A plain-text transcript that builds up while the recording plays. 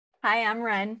Hi, I'm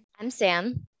Ren. I'm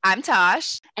Sam. I'm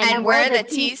Tosh. And we're we're the the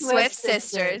T T-Swift Swift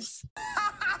sisters.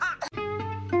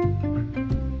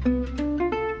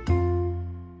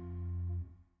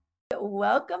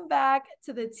 Welcome back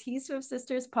to the T-Swift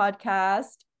Sisters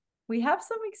podcast. We have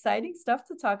some exciting stuff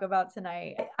to talk about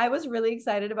tonight. I was really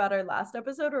excited about our last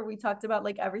episode where we talked about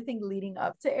like everything leading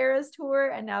up to Eras tour.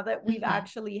 And now that we've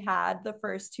actually had the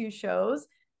first two shows,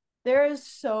 there is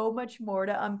so much more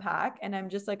to unpack. And I'm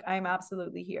just like, I'm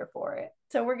absolutely here for it.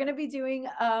 So we're going to be doing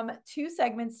two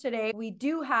segments today. We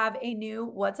do have a new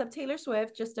What's Up Taylor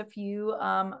Swift, just a few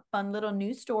fun little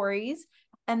news stories.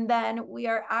 And then we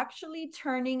are actually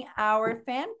turning our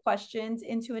fan questions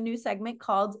into a new segment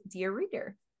called Dear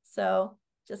Reader. So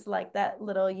just like that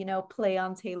little, play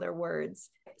on Taylor words.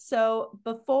 So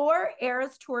before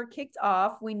Eras tour kicked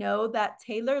off, we know that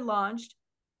Taylor launched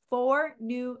 4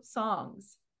 new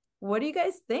songs. What do you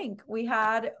guys think? We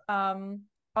had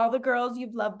All the Girls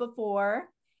You've Loved Before,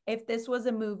 If This Was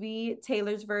a Movie,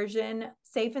 Taylor's version,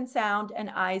 Safe and Sound, and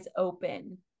Eyes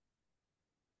Open.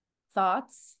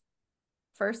 Thoughts?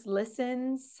 First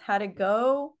listens? How'd it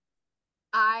go?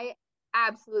 I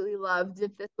absolutely loved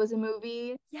If This Was a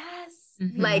Movie. Yes.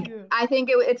 Like, I think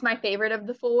it's my favorite of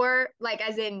the 4, like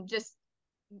as in just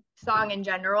song in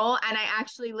general. And I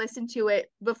actually listened to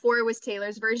it before it was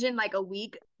Taylor's version, like a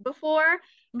week before.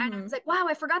 And I was like, wow,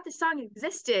 I forgot this song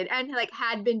existed, and like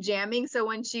had been jamming. So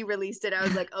when she released it, I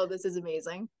was like, oh, this is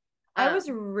amazing. I was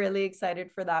really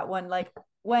excited for that one. Like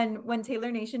when Taylor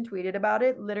Nation tweeted about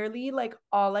it, literally like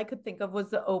all I could think of was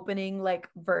the opening like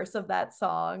verse of that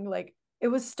song. Like it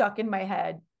was stuck in my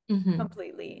head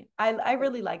completely. I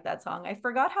really like that song. I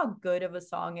forgot how good of a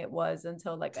song it was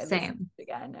until like I listened to it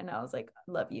again, and I was like,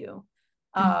 love you.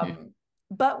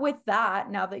 But with that,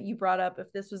 now that you brought up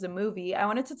If This Was a Movie, I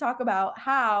wanted to talk about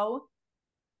how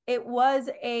it was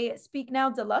a Speak Now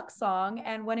Deluxe song,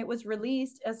 and when it was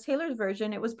released as Taylor's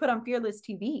version, it was put on Fearless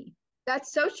TV.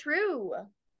 That's so true.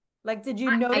 Like, did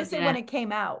you notice it when it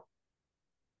came out?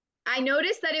 I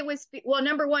noticed that it was, well,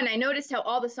 number one, I noticed how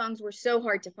all the songs were so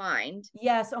hard to find.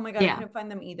 Yes. Oh my God, I couldn't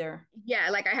find them either.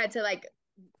 Yeah, like I had to like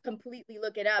completely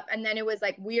look it up, and then it was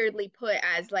like weirdly put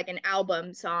as like an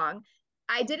album song.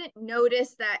 I didn't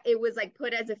notice that it was like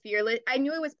put as a Fearless. I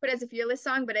knew it was put as a Fearless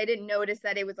song, but I didn't notice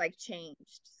that it was like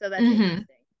changed. So that's interesting.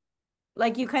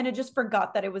 Like you kind of just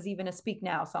forgot that it was even a Speak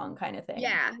Now song kind of thing.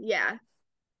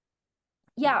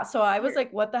 Yeah, so I was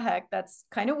like, what the heck? That's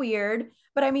kind of weird.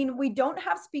 But I mean, we don't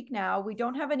have Speak Now. We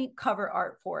don't have any cover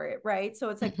art for it, right? So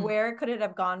it's like, where could it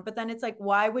have gone? But then it's like,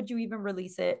 why would you even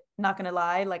release it? Not gonna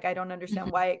lie, like I don't understand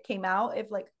why it came out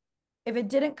if it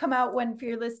didn't come out when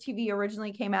Fearless TV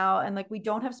originally came out, and like we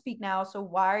don't have Speak Now, so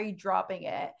why are you dropping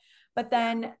it? But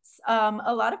then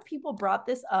a lot of people brought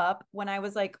this up when I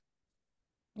was like,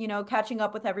 catching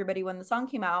up with everybody when the song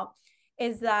came out,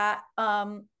 is that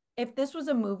If This Was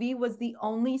a Movie was the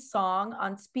only song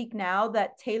on Speak Now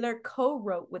that Taylor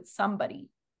co-wrote with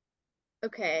somebody.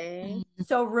 Okay.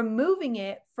 So removing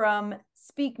it from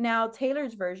Speak Now,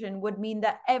 Taylor's version, would mean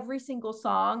that every single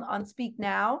song on Speak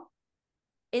Now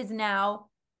is now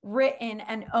written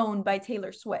and owned by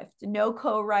Taylor Swift. No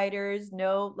co-writers,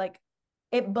 no like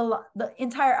the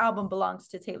entire album belongs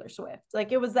to Taylor Swift.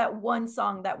 Like it was that one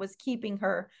song that was keeping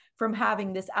her from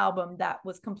having this album that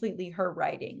was completely her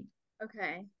writing.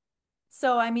 Okay.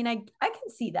 So I mean, I can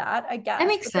see that. I guess that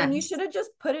makes but sense. then you should have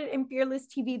just put it in Fearless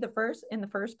TV in the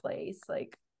first place.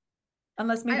 Like,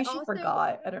 unless maybe she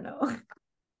forgot. I don't know.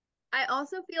 I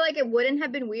also feel like it wouldn't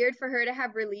have been weird for her to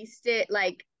have released it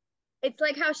like, it's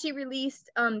like how she released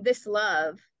This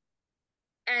Love,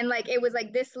 and like it was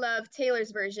like This Love Taylor's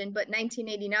version, but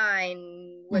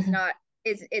 1989 was not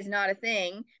is not a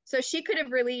thing. So she could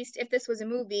have released If This Was a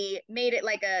Movie, made it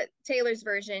like a Taylor's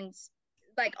version,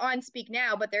 like on Speak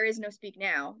Now, but there is no Speak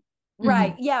Now.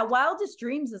 Right. Yeah. Wildest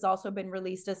Dreams has also been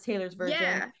released as Taylor's version.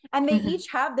 Yeah. And they each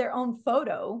have their own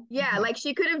photo. Yeah, like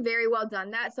she could have very well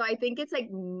done that. So I think it's like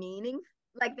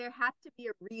like there has to be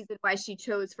a reason why she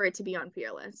chose for it to be on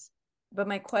Fearless. But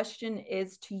my question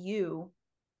is to you,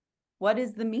 what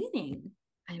is the meaning?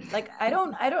 Like, I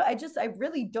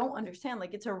really don't understand.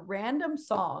 Like, it's a random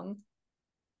song.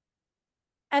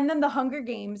 And then the Hunger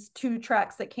Games 2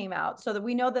 tracks that came out. So that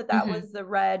we know that was the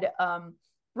Red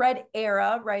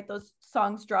era, right? Those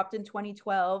songs dropped in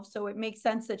 2012. So it makes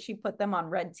sense that she put them on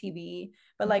Red TV.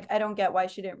 But like, I don't get why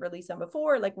she didn't release them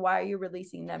before. Like, why are you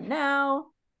releasing them now?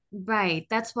 Right.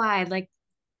 That's why, like,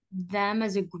 them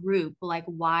as a group, like,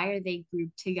 why are they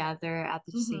grouped together at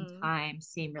the same time,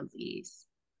 same release?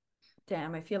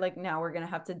 Damn, I feel like now we're gonna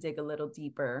have to dig a little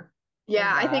deeper.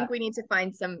 Yeah, I think we need to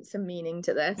find some meaning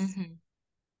to this.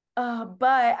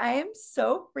 But I am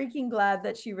so freaking glad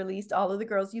that she released All of the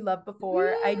Girls You Loved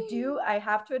Before. I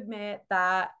have to admit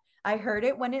that I heard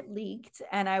it when it leaked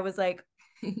and I was like,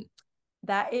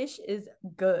 that ish is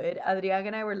good. Adriana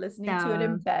and I were listening to it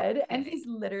in bed and he's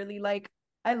literally like,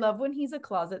 I love when he's a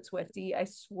closet Swiftie. I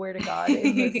swear to God,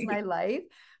 it makes my life.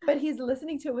 But he's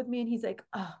listening to it with me and he's like,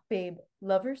 oh, babe,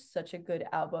 Lover's such a good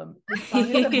album. The song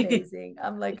is amazing.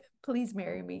 I'm like, please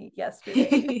marry me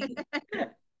yesterday.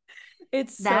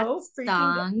 It's so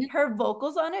freaking good. Her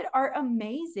vocals on it are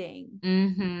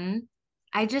amazing.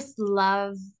 I just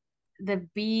love the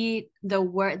beat, the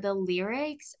word, the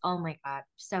lyrics. Oh my God,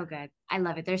 so good. I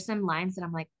love it. There's some lines that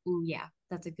I'm like, ooh, yeah,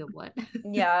 that's a good one.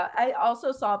 Yeah, I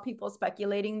also saw people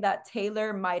speculating that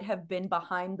Taylor might have been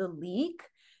behind the leak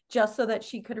just so that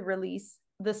she could release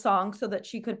the song so that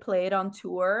she could play it on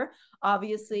tour.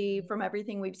 Obviously, from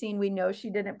everything we've seen, we know she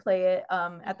didn't play it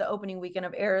at the opening weekend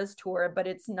of Eras tour, but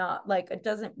it's not like, it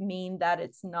doesn't mean that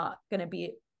it's not going to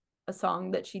be a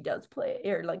song that she does play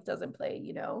or like doesn't play,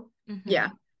 you know? Yeah.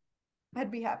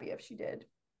 I'd be happy if she did.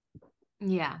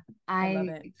 Yeah, I love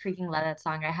it. Freaking love that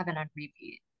song. I have it on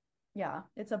repeat. Yeah,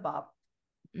 it's a bop.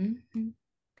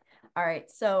 All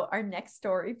right, so our next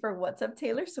story for What's Up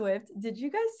Taylor Swift. Did you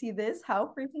guys see this?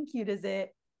 How freaking cute is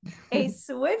it? A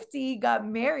Swiftie got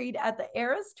married at the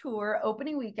Eras Tour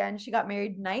opening weekend. She got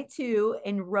married night 2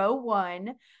 in row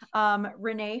 1.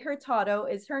 Renee Hurtado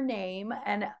is her name,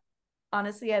 and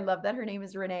honestly, I love that her name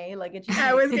is Renee. Like, it just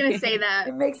I was gonna say that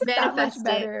it makes it that much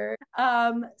better.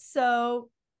 So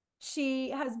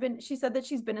she said that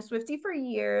she's been a Swiftie for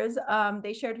years.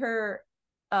 They shared her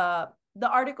the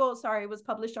article, was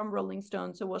published on Rolling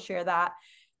Stone, so we'll share that.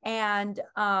 And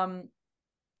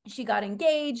she got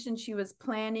engaged and she was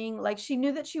planning, like, she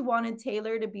knew that she wanted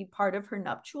Taylor to be part of her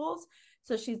nuptials.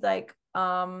 So she's like,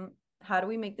 how do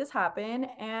we make this happen?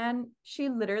 And she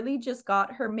literally just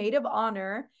got her maid of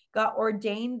honor, got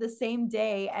ordained the same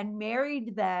day and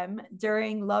married them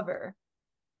during Lover.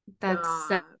 That's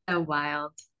so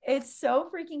wild. It's so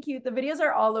freaking cute. The videos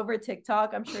are all over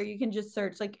TikTok. I'm sure you can just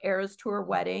search like Eras Tour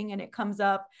wedding and it comes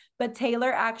up. But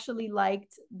Taylor actually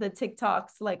liked the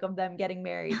TikToks like of them getting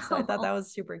married. So I thought that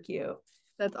was super cute.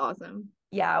 That's awesome.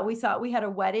 Yeah, we had a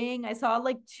wedding. I saw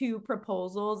like 2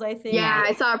 proposals, I think. Yeah,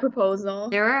 I saw a proposal.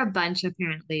 There were a bunch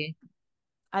apparently.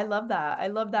 I love that. I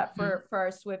love that for our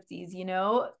Swifties, you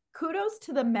know. Kudos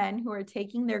to the men who are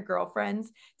taking their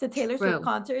girlfriends to Taylor Swift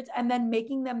concerts and then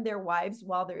making them their wives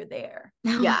while they're there.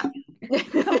 Yeah.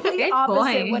 Complete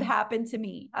opposite would happen to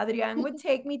me. Adrian would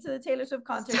take me to the Taylor Swift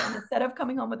concert and instead of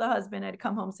coming home with a husband, I'd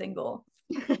come home single.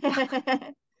 Just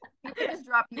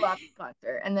drop you off the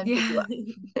concert and then pick you up.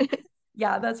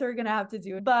 Yeah, that's what we're gonna have to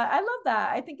do. But I love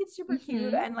that. I think it's super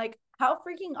cute. And like, how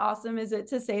freaking awesome is it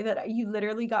to say that you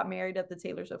literally got married at the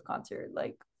Taylor Swift concert?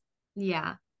 Like,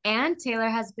 yeah. And Taylor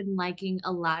has been liking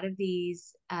a lot of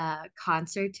these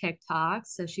concert TikToks,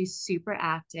 so she's super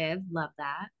active. Love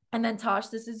that. And then Tosh,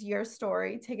 this is your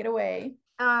story. Take it away.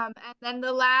 And then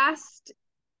the last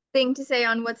thing to say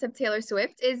on What's Up Taylor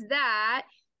Swift is that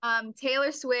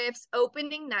Taylor Swift's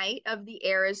opening night of the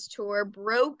Eras Tour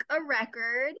broke a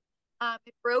record.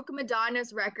 It broke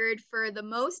Madonna's record for the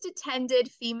most attended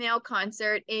female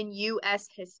concert in U.S.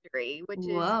 history, which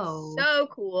is so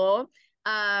cool.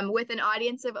 With an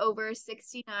audience of over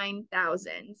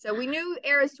 69,000. So we knew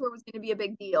Eras Tour was going to be a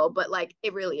big deal, but like,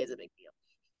 it really is a big deal.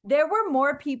 There were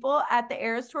more people at the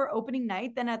Eras Tour opening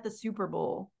night than at the Super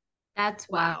Bowl. That's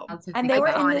wow. And they were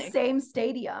in the same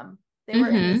stadium. They were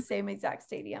in the same exact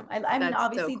stadium. I mean,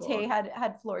 obviously so cool. Tay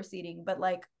had floor seating, but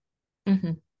like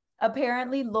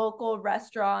apparently local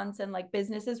restaurants and like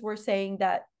businesses were saying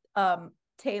that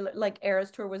Taylor, like Eras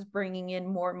Tour was bringing in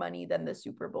more money than the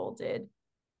Super Bowl did.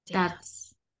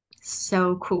 That's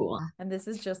so cool. And this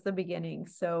is just the beginning.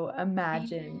 So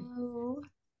imagine.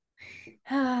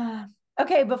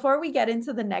 Okay, before we get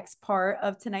into the next part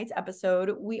of tonight's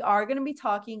episode, we are going to be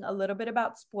talking a little bit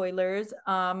about spoilers.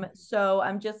 So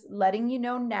I'm just letting you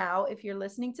know now, if you're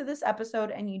listening to this episode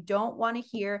and you don't want to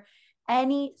hear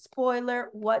any spoiler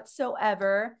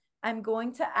whatsoever, I'm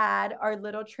going to add our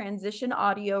little transition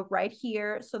audio right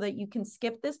here so that you can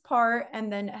skip this part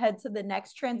and then head to the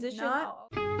next transition.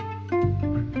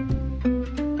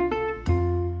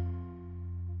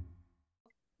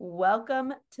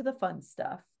 Welcome to the fun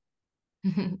stuff.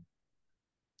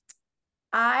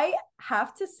 I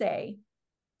have to say,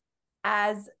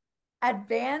 as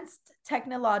advanced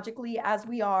technologically as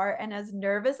we are and as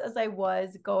nervous as I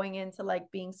was going into like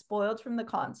being spoiled from the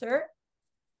concert,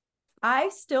 I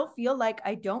still feel like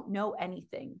I don't know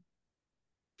anything.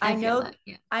 I feel know that.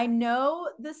 Yeah. I know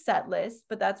the set list,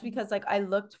 but that's because like I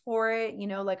looked for it, you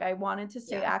know, like I wanted to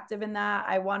stay Yeah. active in that.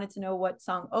 I wanted to know what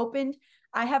song opened.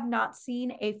 I have not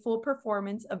seen a full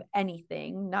performance of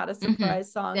anything, not a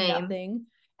surprise song, Same. nothing.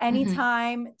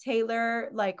 Anytime Taylor,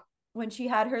 like when she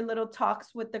had her little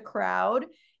talks with the crowd,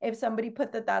 if somebody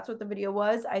put that that's what the video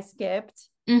was, I skipped.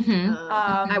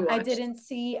 I I watched. didn't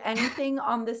see anything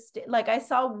on the like I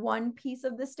saw one piece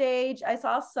of the stage. I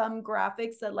saw some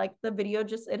graphics that like the video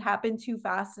just it happened too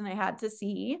fast and I had to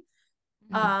see.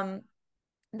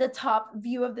 The top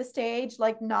view of the stage,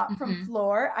 like not from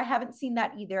floor. I haven't seen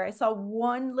that either. I saw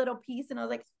one little piece and I was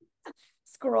like,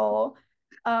 scroll.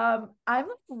 I'm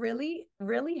really,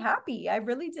 really happy. I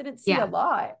really didn't see a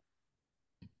lot.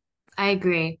 I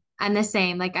agree. I'm the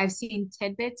same. Like I've seen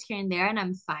tidbits here and there and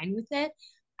I'm fine with it.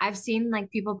 I've seen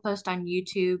like people post on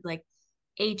YouTube like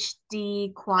HD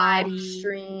Live quality.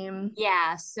 stream.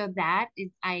 Yeah, so that is,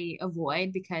 I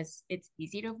avoid because it's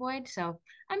easy to avoid. So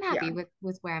I'm happy with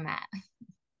where I'm at.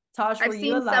 Tosh, I've were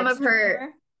you a seen some live of her.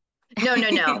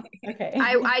 streamer? No. Okay.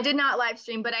 I did not live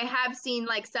stream, but I have seen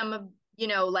like some of, you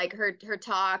know, like her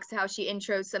talks, how she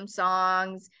intros some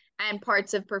songs and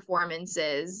parts of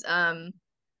performances.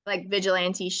 Like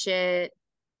vigilante shit.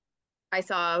 I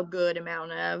saw a good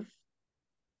amount of.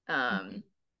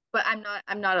 But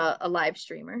I'm not a live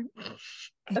streamer.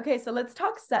 Okay, so let's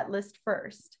talk set list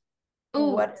first.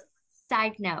 Ooh, What?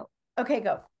 side note. Okay,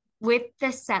 go. With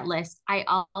the set list, I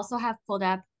also have pulled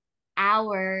up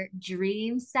our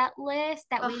dream set list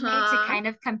that we made to kind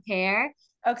of compare.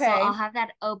 Okay. So I'll have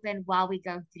that open while we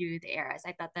go through the eras.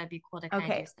 I thought that'd be cool to kind of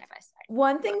do side by side.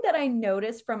 One thing that I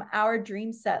noticed from our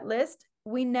dream set list,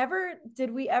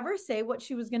 did we ever say what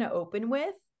she was going to open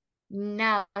with?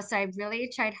 No, so I really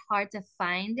tried hard to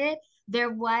find it.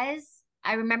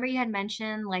 I remember you had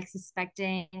mentioned like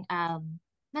suspecting,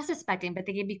 not suspecting, but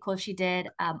think it'd be cool if she did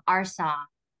our song,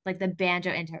 like the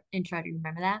banjo intro. Do you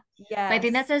remember that? Yes. But I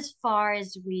think that's as far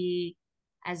as we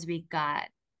got.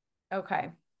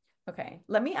 Okay.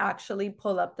 Let me actually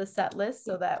pull up the set list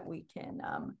so that we can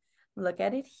look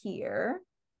at it here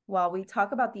while we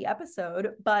talk about the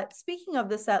episode. But speaking of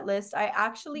the set list, I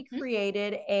actually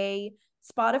created a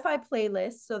Spotify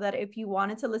playlist so that if you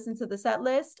wanted to listen to the set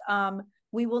list,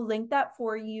 we will link that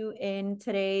for you in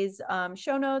today's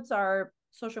show notes, our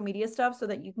social media stuff, so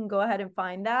that you can go ahead and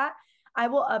find that. I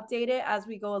will update it as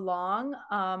we go along.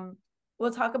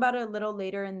 We'll talk about it a little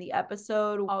later in the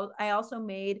episode. I also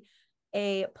made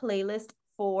a playlist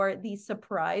for the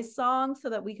surprise song so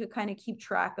that we could kind of keep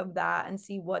track of that and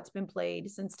see what's been played,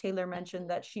 since Taylor mentioned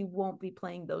that she won't be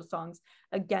playing those songs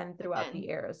again throughout the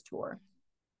Eras tour.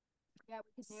 Yeah,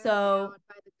 we can narrow down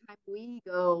by the time we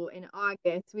go in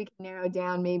August, we can narrow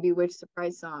down maybe which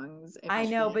surprise songs. I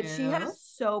know, but she has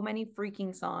so many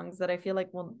freaking songs that I feel like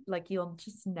you'll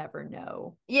just never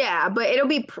know. Yeah, but it'll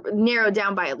be narrowed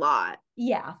down by a lot.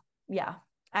 Yeah,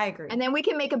 I agree. And then we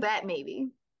can make a bet maybe.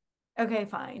 Okay,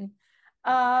 fine.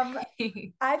 I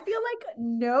feel like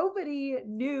nobody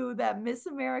knew that Miss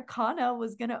Americana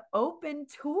was gonna open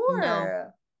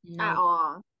tour. No. At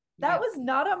all. That was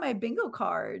not on my bingo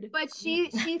card. But she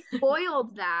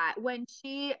spoiled that when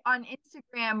she on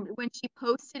Instagram, when she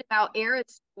posted about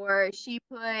Eras Tour, she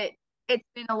put, "It's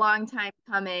been a long time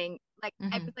coming." Like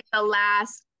I was like the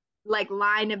last like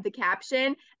line of the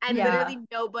caption, and literally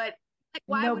nobody. Like,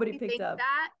 why nobody would we picked think up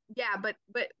that? Yeah, but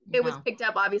it was picked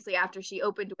up obviously after she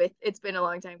opened with "It's been a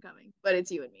long time coming," but it's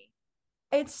you and me.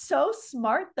 It's so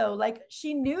smart though. Like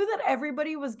she knew that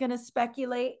everybody was gonna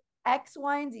speculate X,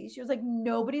 Y, and Z. She was like,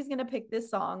 nobody's gonna pick this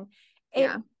song.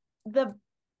 The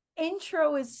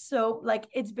intro is so like,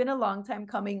 it's been a long time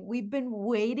coming. We've been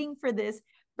waiting for this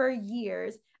for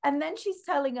years. And then she's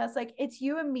telling us like, it's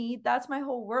you and me, that's my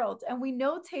whole world. And we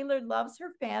know Taylor loves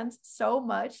her fans so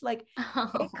much. Like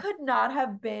it could not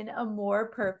have been a more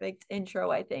perfect intro,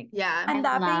 I think. Yeah. And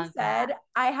that being said,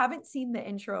 I haven't seen the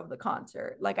intro of the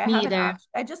concert. Like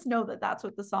I just know that that's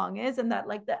what the song is, and that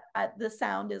like the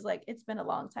sound is like, it's been a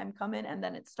long time coming, and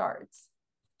then it starts.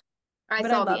 I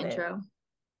saw the intro.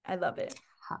 I love it.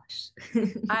 Hush.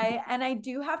 I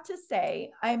do have to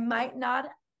say, I might not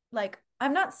like,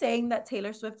 I'm not saying that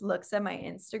Taylor Swift looks at my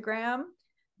Instagram,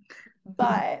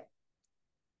 but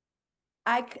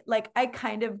I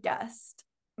kind of guessed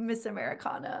Miss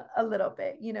Americana a little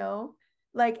bit, you know?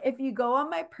 Like if you go on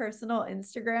my personal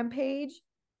Instagram page,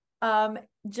 4th of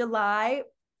July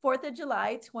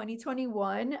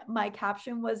 2021, my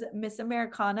caption was "Miss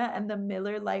Americana and the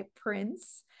Miller Lite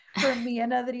Prince" for Mia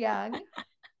Adrián.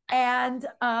 And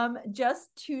just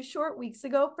 2 short weeks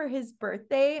ago for his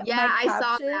birthday, I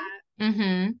saw that.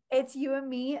 Mm-hmm. It's you and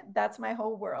me. That's my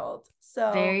whole world.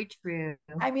 So, Very true.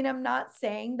 I mean, I'm not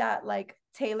saying that like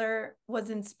Taylor was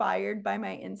inspired by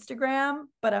my Instagram,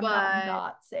 but I'm But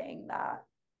not saying that.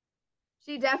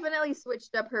 she definitely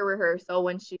switched up her rehearsal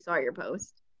when she saw your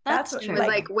post That's That's what, and was true.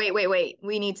 like, like, wait,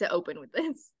 we need to open with this.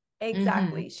 Mm-hmm.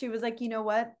 exactly. She was like, you know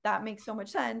what? That makes so much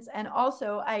sense. And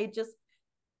also,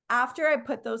 after I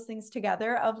put those things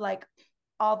together of like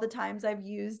all the times I've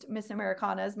used Miss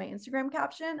Americana as my Instagram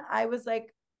caption, I was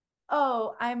like,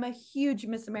 oh, I'm a huge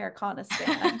Miss Americana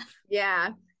stan. Yeah.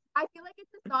 I feel like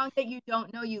it's a song that you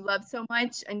don't know you love so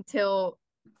much until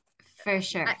For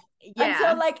sure. Until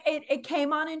yeah. like it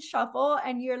came on in shuffle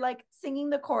and you're like singing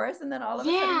the chorus, and then all of a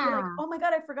sudden you're like, Yeah. oh my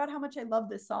God, I forgot how much I love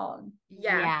this song.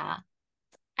 Yeah. Yeah.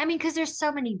 I mean, because there's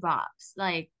so many bops.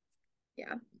 Like,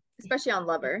 Yeah. Especially on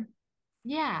Lover.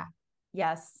 yeah.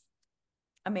 Yes,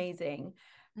 amazing.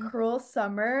 Mhm. Cruel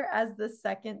Summer as the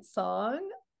second song.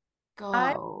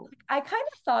 I Go. I kind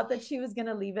of thought that she was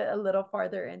gonna leave it a little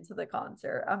farther into the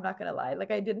concert. I'm not gonna lie.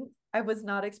 Like I was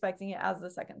not expecting it as the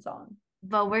second song.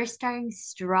 But we're starting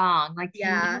strong. Like, can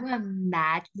Yeah. you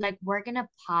imagine? Like, we're gonna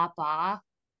pop off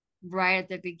right at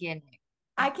the beginning.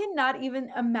 I cannot even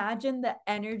imagine the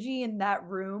energy in that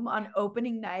room on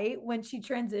opening night when she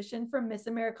transitioned from Miss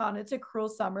Americana to Cruel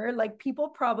Summer. Like people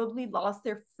probably lost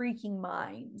their freaking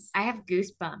minds. I have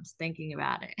goosebumps thinking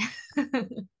about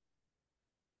it.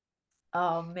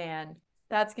 Oh man,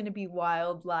 that's going to be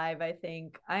wild live, I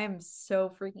think. I am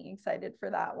so freaking excited for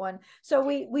that one. So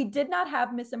we did not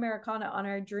have Miss Americana on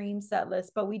our dream set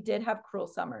list, but we did have Cruel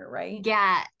Summer, right?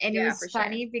 Yeah, and it Yeah, was for sure.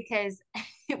 funny because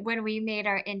when we made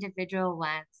our individual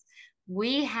ones,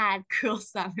 we had Cruel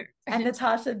Summer, And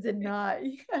Natasha did not.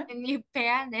 and you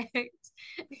panicked.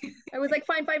 I was like,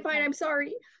 fine, I'm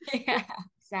sorry. Yeah,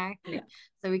 exactly.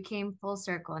 So we came full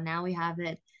circle. Now we have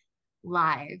it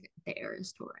live at the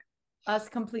Eras Tour. Us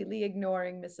completely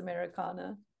ignoring Miss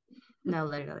Americana. No,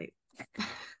 literally. I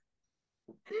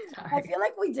Sorry. feel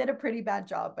like we did a pretty bad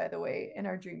job, by the way, in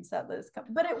our dream set list.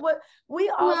 But it was we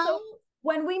also Well,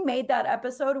 when we made that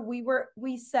episode,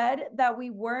 we said that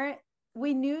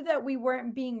we knew that we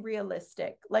weren't being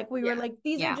realistic. Like we were Yeah. like,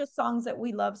 these are yeah. just songs that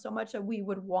we love so much that we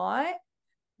would want.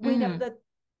 We know Hmm. that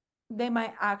they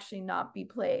might actually not be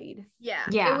played. Yeah.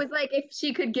 It Yeah. was like if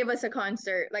she could give us a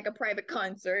concert, like a private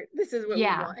concert, this is what we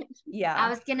Yeah. want. I Yeah.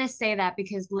 was gonna say that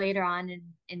because later on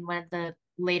in one of the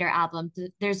later albums,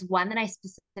 there's one that I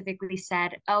specifically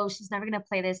said, "Oh, she's never gonna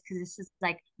play this because this is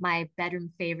like my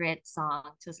bedroom favorite song,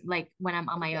 just like when I'm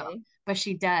on my own." Okay. But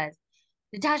she does.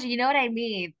 Natasha, you know what I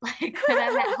mean? Like when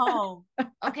I'm at home,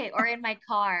 okay, or in my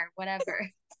car, whatever.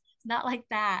 It's not like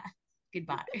that.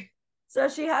 Goodbye. So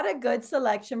she had a good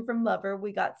selection from Lover.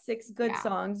 We got 6 good Yeah.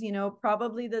 songs,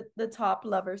 probably the top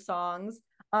Lover songs.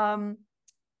 Um,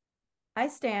 I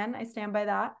stand by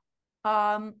that.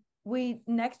 We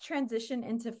next transition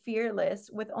into Fearless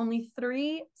with only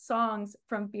 3 songs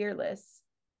from Fearless.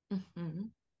 Hmm.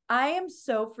 I am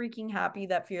so freaking happy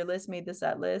that Fearless made the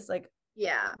set list. Like,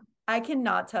 Yeah. I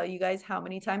cannot tell you guys how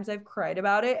many times I've cried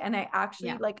about it. And I actually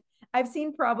Yeah. like I've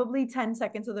seen probably 10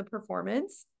 seconds of the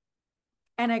performance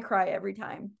and I cry every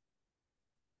time.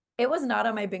 It was not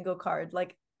on my bingo card.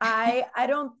 Like I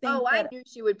don't think Oh, I that knew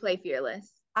she would play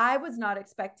Fearless. I was not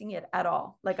expecting it at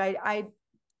all. Like I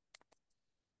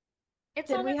It's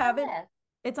did on we the have it? list.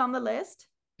 It's on the list.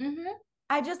 Hmm.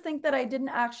 I just think that I didn't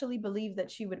actually believe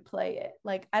that she would play it.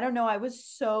 Like, I don't know. That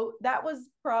was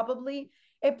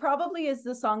it probably is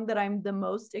the song that I'm the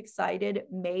most excited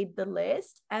made the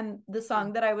list. And the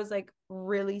song that I was like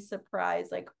really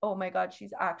surprised, like, oh my God,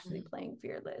 she's actually playing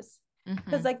Fearless.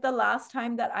 Because Hmm. like the last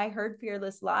time that I heard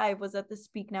Fearless live was at the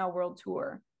Speak Now World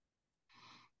Tour.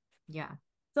 Yeah.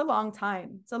 It's a long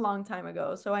time. It's a long time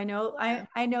ago. So I know Yeah.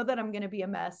 I know that I'm gonna be a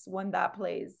mess when that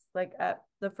plays like at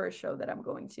the first show that I'm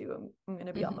going to. I'm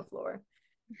gonna be on the floor.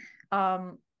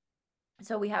 Um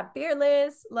so we have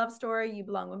Fearless, Love Story, You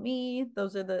Belong With Me.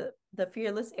 Those are the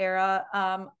Fearless era.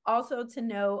 Also to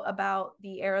know about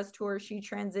the Eras tour, she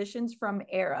transitions from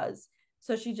eras.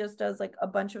 So she just does like a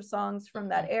bunch of songs from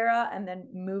that era and then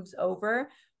moves over.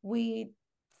 We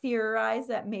theorized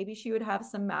that maybe she would have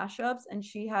some mashups, and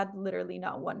she had literally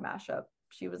not one mashup.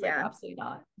 She was like, Yeah. absolutely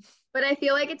not. But I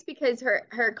feel like it's because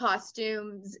her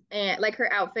costumes and like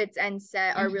her outfits and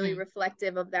set are really Mhm.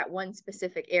 reflective of that one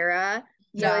specific era.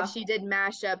 So Yeah. if she did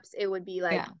mashups, it would be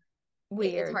like Yeah. it's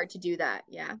Weird. hard to do that.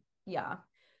 Yeah. Yeah.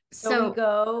 So we So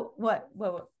go, what?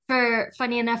 for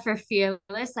funny enough for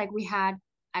Fearless, like we had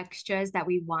extras that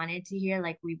we wanted to hear,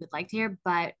 like we would like to hear,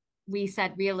 but we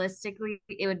said realistically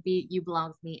it would be You Belong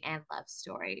With Me and Love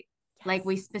Story. Like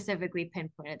we specifically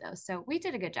pinpointed those. So we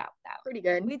did a good job with that. Pretty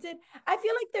good. We did. I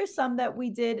feel like there's some that we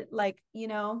did like,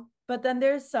 but then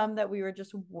there's some that we were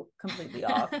just completely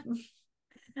off.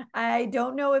 I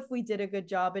don't know if we did a good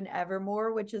job in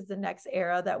Evermore, which is the next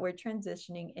era that we're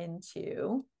transitioning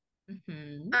into.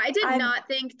 I did not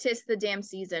think "'Tis the Damn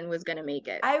Season" was gonna make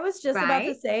it. I was just about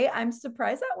to say, I'm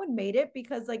surprised that one made it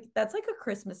because like that's like a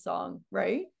Christmas song,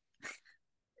 right?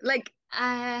 Like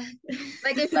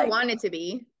if you want it to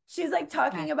be. She's like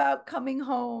talking about coming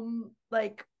home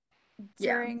like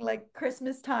during like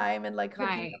Christmas time and like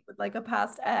hooking up with like a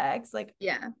past ex. Like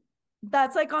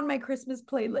that's like on my Christmas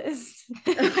playlist.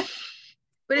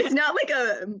 But it's not like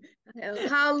a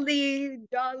holly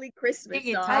jolly Christmas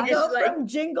song. I go from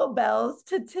Jingle Bells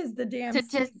to "'Tis the Damn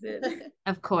Season."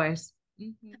 Of course.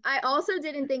 I also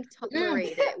didn't think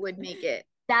 "Tolerate It" would make it.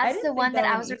 That's the one that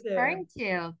I was referring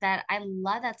to. That I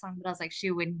love that song, but I was like,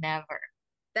 she would never.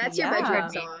 That's your bedroom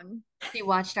song. She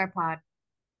watched our pod.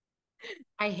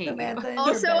 I hate Samantha you.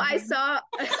 Also, I saw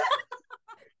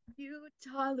 "You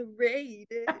Tolerate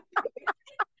It."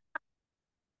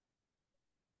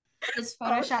 Just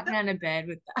Photoshop me on a bed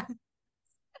with that.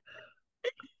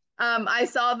 I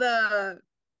saw the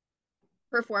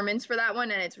performance for that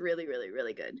one, and it's really, really,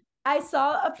 really good. I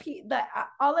saw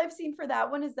all I've seen for that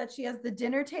one is that she has the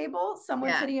dinner table,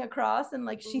 someone sitting across, and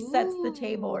like she sets the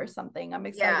table or something. I'm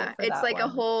excited for that. It's like a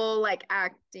whole like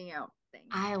acting out thing.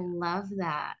 I love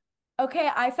that. Okay,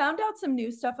 I found out some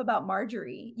new stuff about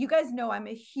Marjorie. You guys know I'm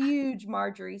a huge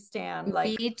Marjorie stan.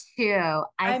 Like me too.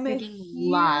 I'm a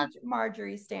huge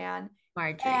Marjorie stan.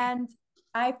 Marjorie. And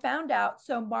I found out,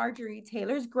 so Marjorie,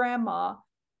 Taylor's grandma,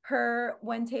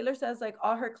 when Taylor says like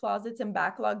all her closets and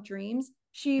backlog dreams,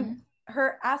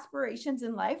 her aspirations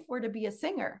in life were to be a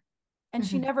singer, and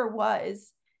she never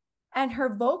was. And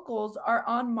her vocals are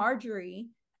on Marjorie.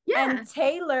 And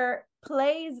Taylor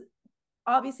plays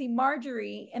obviously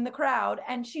Marjorie in the crowd,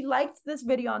 and she liked this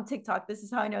video on TikTok. This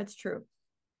is how I know it's true.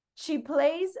 She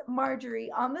plays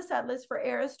Marjorie on the set list for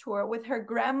Eras Tour with her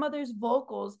grandmother's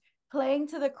vocals playing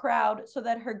to the crowd so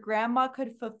that her grandma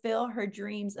could fulfill her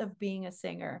dreams of being a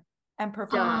singer and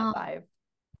perform live.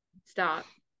 Stop.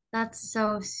 That's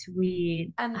so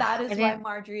sweet. And that is why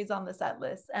Marjorie is on the set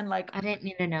list. And like, I didn't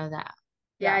need to know that.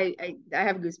 Yeah, I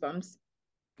have goosebumps.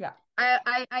 Yeah.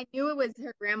 I knew it was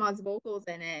her grandma's vocals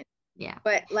in it. Yeah.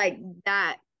 But like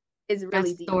that is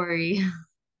really deep. Story.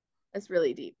 That's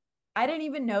really deep. I didn't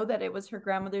even know that it was her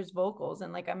grandmother's vocals,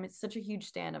 and like I'm such a huge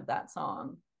stan of that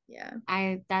song. Yeah.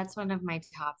 That's one of my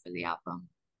top for the album.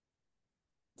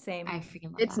 Same. I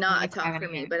freaking love it's that. not a top for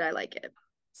me, but I like it.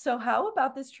 So how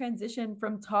about this transition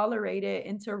from "Tolerate It"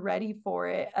 into "Ready for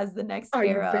It" as the next era?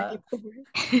 You ready for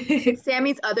it? It's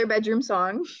Sammy's other bedroom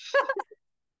song.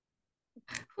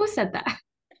 Who said that?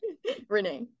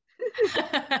 Renee.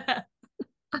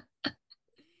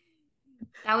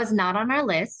 That was not on our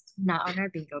list, not on our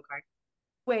bingo card.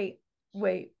 Wait.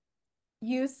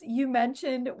 You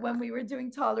mentioned when we were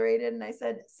doing "Tolerate It" and I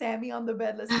said Sammy on the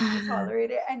bed listening to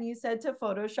 "Tolerate It," and you said to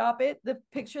Photoshop it. The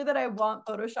picture that I want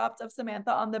photoshopped of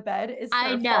Samantha on the bed is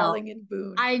her falling in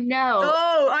Boone. I know.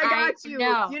 Oh, I got you.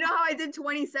 Know. You know how I did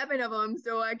 27 of them,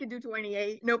 so I could do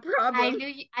 28. No problem.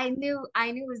 I knew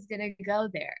it was gonna go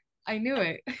there. I knew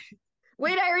it.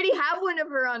 Wait, I already have one of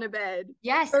her on a bed.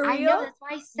 Yes, I know. That's why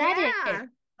I said it.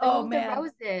 Oh man,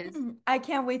 roses. I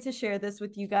can't wait to share this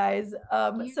with you guys.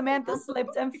 Samantha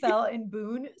slipped and fell in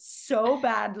Boone so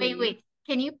badly. Wait.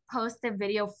 Can you post the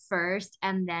video first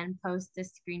and then post the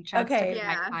screenshot? Okay,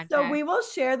 so we will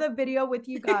share the video with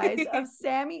you guys of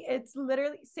Sammy. It's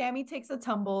literally Sammy takes a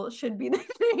tumble should be the name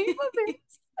of it.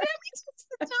 Sammy takes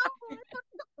a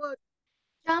tumble.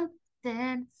 Jump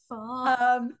then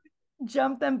fall.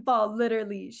 Jump then fall.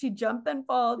 Literally, she jumped and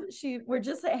fall. We're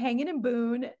just hanging in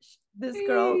Boone. This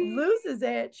girl loses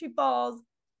it. She falls.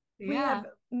 We have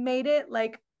made it.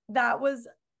 Like that was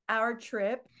our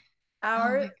trip.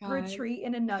 Our retreat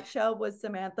in a nutshell was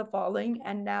Samantha falling,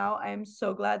 and now I am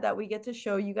so glad that we get to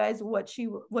show you guys what she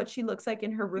looks like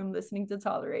in her room listening to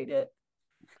 "Tolerate It."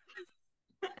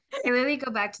 I really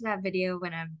go back to that video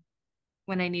when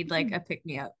I need like a pick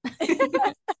me up.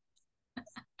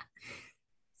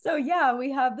 So yeah,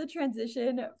 we have the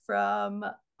transition from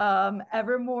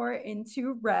Evermore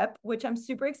into Rep, which I'm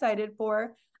super excited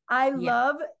for. I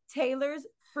love Taylor's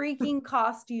freaking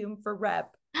costume for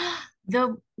Rep.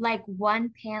 The like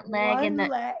one pant leg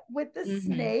and with the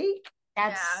snake.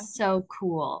 That's so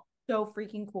cool. So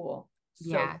freaking cool.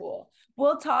 So cool.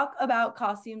 We'll talk about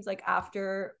costumes like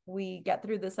after we get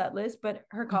through the set list, but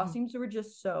her costumes were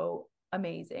just so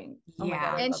amazing. Oh my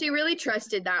God, and she really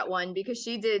trusted that one because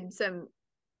she did some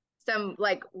some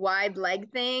like wide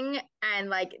leg thing, and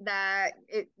like the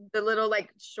little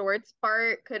like shorts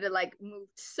part could have like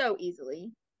moved so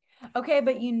easily. Okay,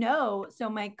 but so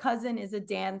my cousin is a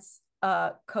dance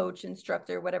coach,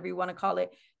 instructor, whatever you want to call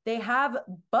it. They have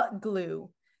butt glue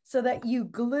so that you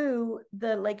glue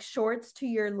the like shorts to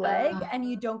your leg and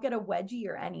you don't get a wedgie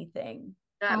or anything.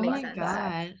 That Oh makes my sense.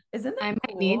 God. Isn't that I might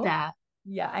cool? need that.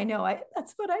 Yeah, I know.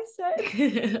 That's what I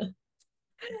said.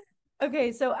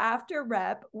 Okay, so after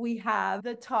rep, we have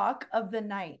the talk of the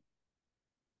night.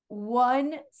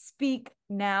 One Speak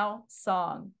Now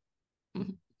song.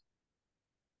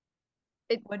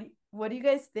 What do you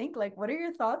guys think? Like, what are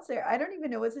your thoughts there? I don't even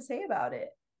know what to say about it.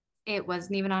 It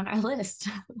wasn't even on our list.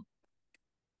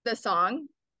 The song.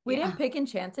 We Yeah. didn't pick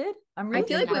Enchanted. I'm I really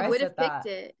feel like we surprised would have at that.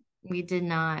 picked it. We did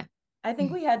not. I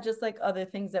think we had just like other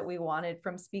things that we wanted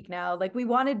from Speak Now. Like we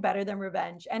wanted Better Than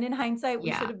Revenge. And in hindsight,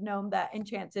 we should have known that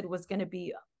Enchanted was going to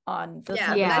be on the Yeah,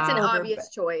 Sunday that's an over, obvious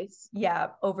choice. yeah,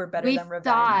 over Better We Than Revenge.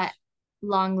 thought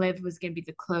Long Live was going to be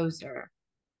the closer.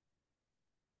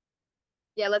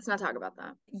 Yeah, let's not talk about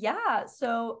that. Yeah.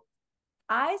 So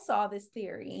I saw this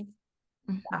theory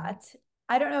that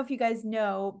I don't know if you guys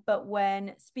know, but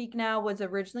when Speak Now was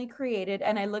originally created,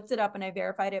 and I looked it up and I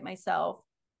verified it myself,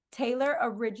 Taylor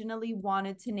originally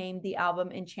wanted to name the album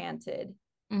Enchanted.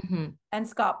 And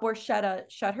Scott Borchetta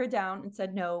shut her down and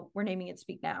said, no, we're naming it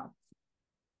Speak Now.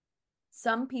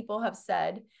 Some people have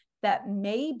said that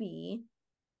maybe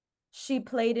she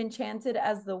played Enchanted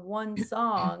as the one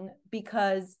song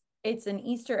because it's an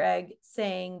Easter egg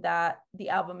saying that the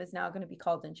album is now going to be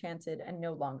called Enchanted and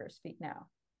no longer Speak Now.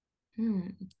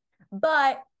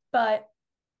 But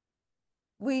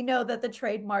we know that the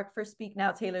trademark for Speak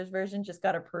Now, Taylor's version, just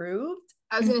got approved.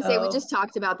 I was gonna say we just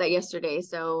talked about that yesterday,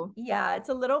 so yeah, it's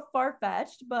a little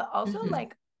far-fetched, but also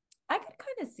like I could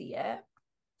kind of see it.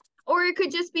 Or it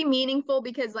could just be meaningful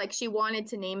because like she wanted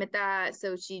to name it that,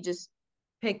 so she just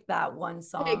picked that one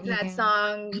song. Picked that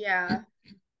song, yeah.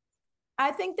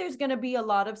 I think there's going to be a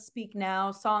lot of Speak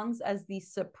Now songs as the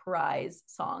surprise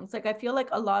songs. Like I feel like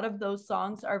a lot of those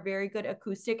songs are very good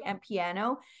acoustic and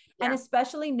piano. Yeah. And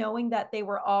especially knowing that they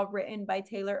were all written by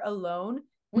Taylor alone,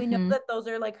 we know that those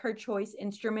are like her choice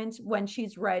instruments when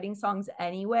she's writing songs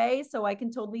anyway. So I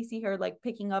can totally see her like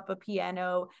picking up a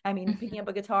piano. I mean, picking up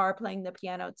a guitar, playing the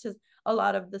piano to a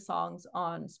lot of the songs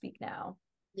on Speak Now.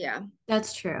 Yeah.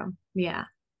 That's true. Yeah.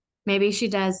 Maybe she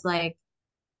does like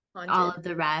Haunted. all of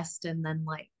the rest and then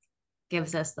like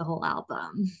gives us the whole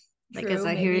album. Like, True, as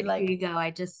I here you go,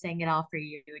 I just sang it all for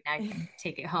you and now you can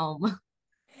take it home.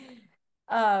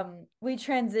 We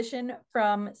transition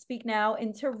from Speak Now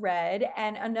into Red.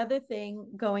 And another thing,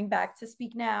 going back to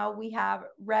Speak Now, we have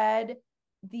Red,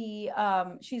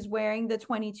 she's wearing the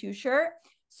 22 shirt.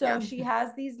 So she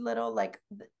has these little like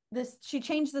this, she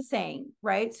changed the saying,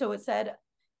 right? So it said,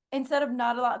 instead of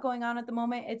not a lot going on at the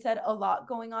moment, it said a lot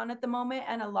going on at the moment,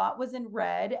 and a lot was in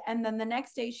red. And then the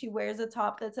next day she wears a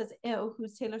top that says, ew,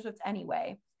 who's Taylor Swift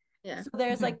anyway? Yeah. So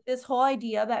there's like this whole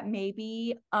idea that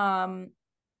maybe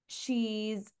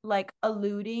she's like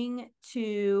alluding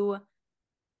to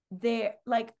their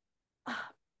like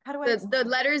how do I the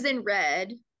letters in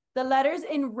red. The letters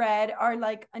in red are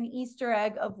like an Easter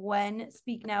egg of when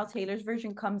Speak Now Taylor's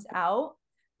version comes out.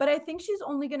 But I think she's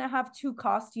only going to have 2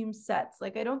 costume sets.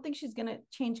 Like, I don't think she's going to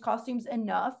change costumes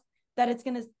enough that it's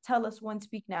going to tell us when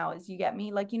Speak Now is. You get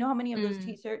me? Like, you know how many of those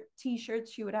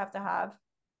t-shirts she would have to have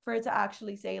for it to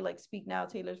actually say, like, Speak Now,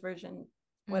 Taylor's version,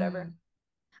 whatever.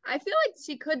 I feel like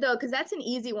she could, though, because that's an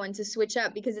easy one to switch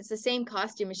up because it's the same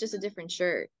costume. It's just a different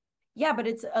shirt. Yeah, but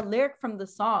it's a lyric from the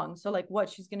song. So, like,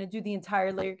 what? She's going to do the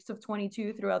entire lyrics of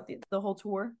 22 throughout the whole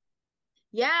tour?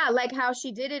 Yeah, like how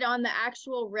she did it on the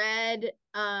actual red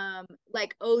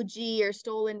like OG or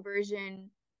stolen version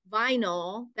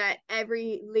vinyl, that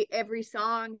every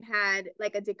song had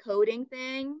like a decoding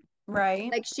thing.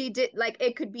 Right. Like she did, like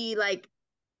it could be like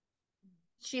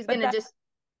she's gonna just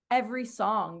every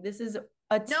song. This is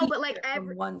no, but like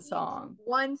every one song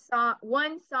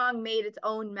made its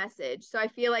own message. So I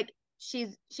feel like she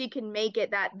can make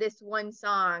it that this one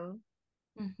song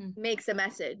makes a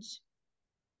message.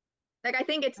 Like, I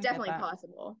think it's definitely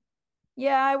possible.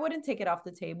 Yeah, I wouldn't take it off the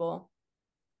table.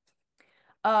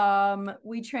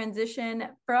 We transition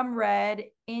from Red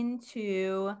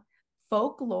into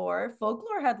Folklore.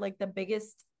 Folklore had like the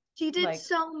biggest. She did like,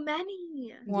 so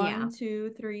many. 1,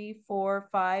 2, 3, 4,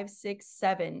 5, 6,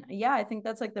 7. Yeah, I think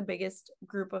that's like the biggest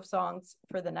group of songs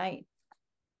for the night.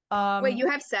 Wait, you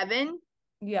have 7?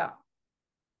 Yeah.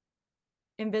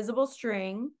 Invisible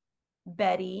String,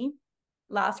 Betty,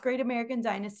 Last Great American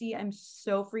Dynasty. I'm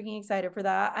so freaking excited for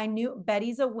that. I knew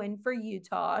Betty's a win for you,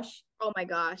 Tosh. Oh my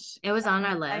gosh. It was on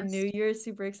our I knew list. you were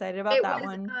super excited about It that was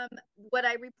one. what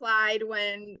I replied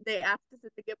when they asked us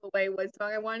if the giveaway was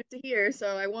song I wanted to hear,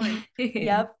 so I won.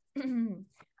 Yep.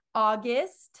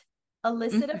 August,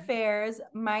 Illicit Mhm. Affairs,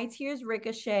 My Tears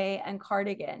Ricochet, and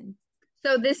Cardigan.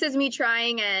 So This Is Me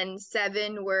Trying and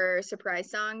 7 were surprise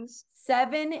songs.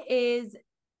 7 is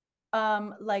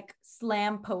like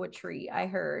slam poetry, I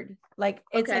heard. Like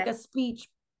it's like Okay. a speech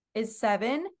is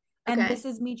 7, and Okay. This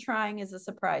Is Me Trying is a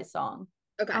surprise song.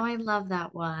 Okay. Oh, I love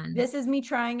that one. This Is Me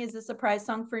Trying is a surprise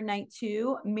song for night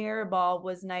 2. Mirror Ball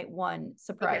was night 1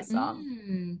 surprise song.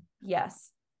 Mm,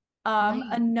 Yes. nice.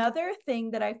 Another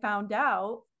thing that I found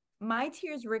out, My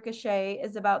Tears Ricochet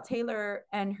is about Taylor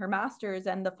and her masters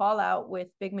and the fallout with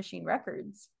Big Machine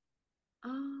Records.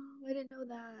 Oh, I didn't know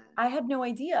that. I had no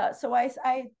idea. So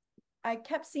I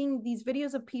kept seeing these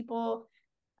videos of people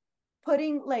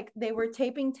putting, like, they were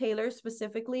taping Taylor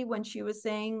specifically when she was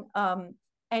saying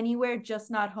anywhere just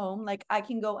not home, like I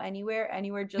can go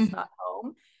anywhere just not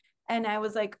home. And I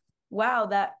was like, wow,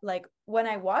 that, like, when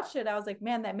I watched it I was like,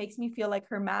 man, that makes me feel like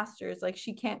her masters, like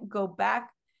she can't go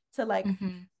back to, like,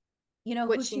 Mhm. you know,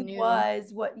 What who she she knew.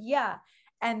 was, what, yeah.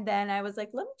 And then I was like,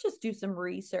 let me just do some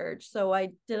research. So I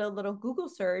did a little Google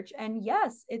search, and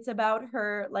yes, it's about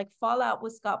her, like, fallout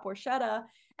with Scott Borchetta.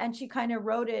 And she kind of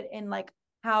wrote it in, like,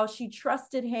 how she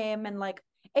trusted him. And, like,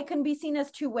 it can be seen as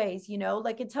two ways, you know,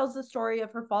 like it tells the story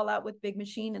of her fallout with Big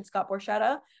Machine and Scott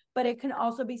Borchetta, but it can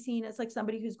also be seen as like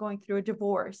somebody who's going through a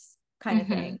divorce kind of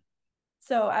thing.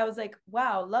 So I was like,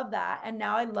 wow, love that. And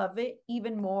now I love it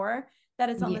even more that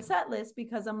it's on the set list,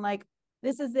 because I'm like,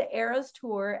 this is the Eras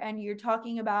tour, and you're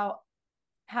talking about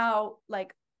how,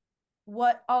 like,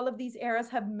 what all of these eras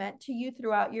have meant to you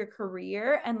throughout your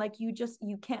career, and like you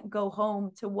can't go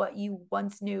home to what you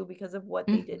once knew because of what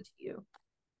they did to you.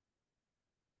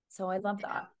 So I love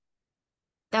that.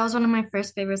 That was one of my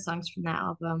first favorite songs from that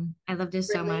album. I loved it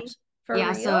so Really? much. For Yeah,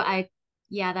 real? so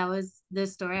that was the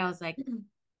story. I was like,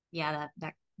 yeah,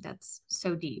 that's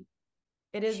so deep.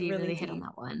 It is She really really hit on deep.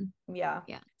 that one. Yeah.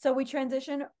 Yeah. So we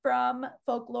transition from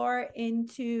folklore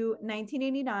into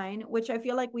 1989, which I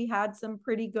feel like we had some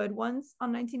pretty good ones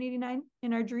on 1989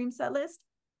 in our dream set list.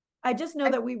 I just know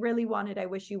that we really wanted I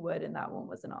Wish You Would, and that one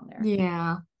wasn't on there.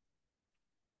 Yeah.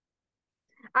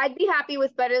 I'd be happy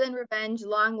with Better Than Revenge,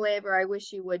 Long Live, or I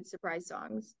Wish You Would surprise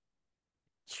songs.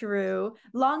 True.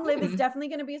 Long Live is definitely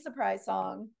going to be a surprise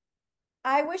song.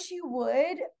 I Wish You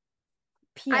Would,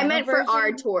 piano I meant version. for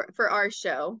our tour, for our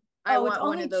show. I Oh, it's want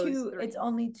one only of those 2. 3. It's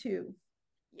only 2.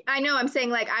 I know, I'm saying,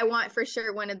 like, I want for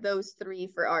sure one of those 3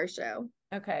 for our show.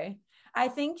 Okay. I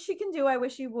think she can do I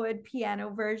Wish You Would piano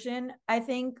version. I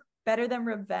think Better Than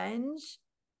Revenge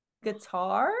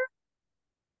guitar.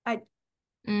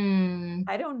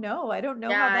 I don't know. I don't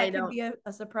know Yeah, how I that could don't. be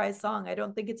a surprise song. I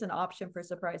don't think it's an option for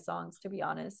surprise songs, to be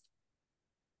honest.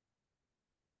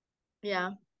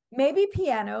 Yeah. Maybe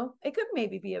piano. It could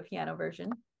maybe be a piano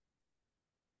version.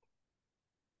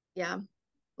 Yeah.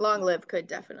 Long Live could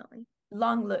definitely.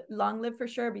 Long Live for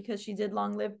sure, because she did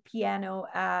Long Live piano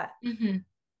at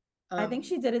I think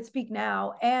she did it Speak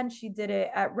Now, and she did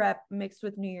it at Rep mixed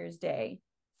with New Year's Day.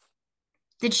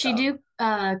 Did she do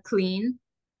Clean?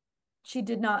 She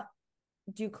did not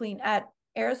do Clean at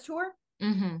Eras Tour.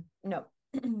 No.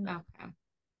 Okay.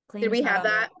 Clean Did is we not have on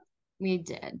that? We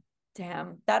did.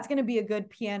 Damn, that's gonna be a good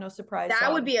piano surprise That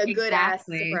song. would be a good ass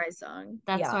Exactly. surprise song.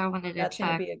 That's Yeah, what I wanted to that's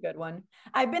gonna check. be a good one.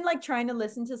 I've been like trying to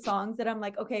listen to songs that I'm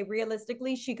like, okay,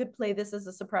 realistically, she could play this as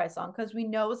a surprise song, because we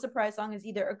know a surprise song is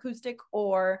either acoustic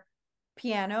or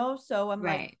piano. So I'm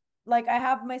Right. like I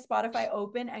have my Spotify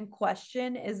open, and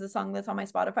Question is the song that's on my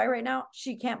Spotify right now.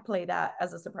 She can't play that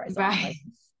as a surprise song. Right. Like,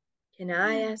 Can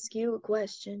I ask you a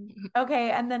question?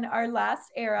 okay, and then our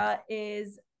last era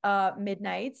is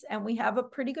Midnights, and we have a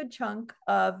pretty good chunk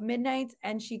of Midnights,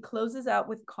 and she closes out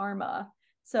with Karma.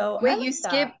 So I Wait, like you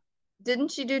that. skipped. Didn't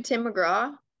she do Tim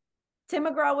McGraw? Tim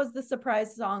McGraw was the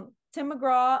surprise song. Tim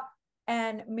McGraw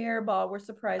and Mirrorball were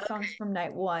surprise songs from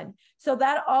night 1. So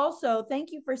that also,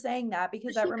 thank you for saying that,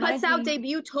 because that She reminds cuts out me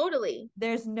debut totally.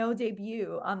 there's no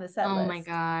debut on the set Oh list. my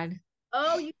God.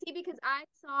 Oh, you see, because I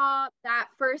saw that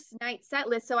first night set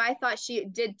list, so I thought she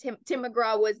did Tim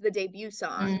McGraw was the debut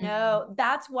song. No,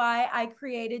 that's why I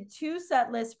created 2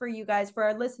 set lists for you guys, for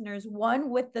our listeners, one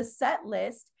with the set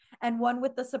list and one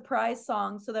with the surprise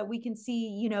song, so that we can see,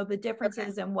 you know, the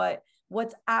differences and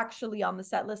what's actually on the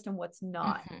set list and what's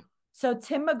not. So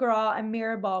Tim McGraw and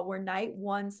Mirrorball were night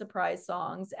 1 surprise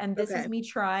songs, and This Is Me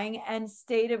Trying and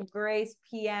State of Grace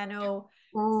piano.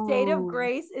 State of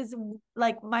Grace is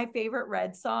like my favorite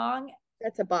Red song.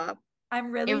 That's a bop. I'm It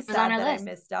really was on sad our that I list.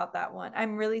 missed out that one.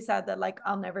 I'm really sad that like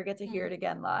I'll never get to hear it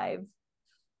again live.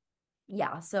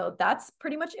 Yeah, so that's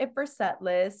pretty much it for set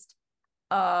list.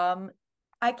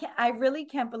 I really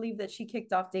can't believe that she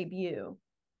kicked off debut.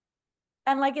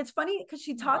 And like it's funny because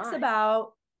she talks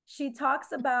about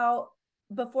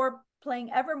before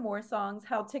playing Evermore songs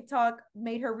how TikTok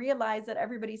made her realize that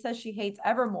everybody says she hates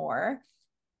Evermore,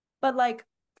 but like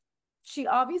she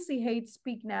obviously hates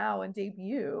Speak Now and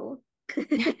Debut.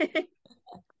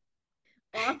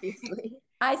 Obviously.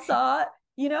 I saw,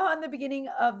 you know, how in the beginning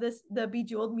of the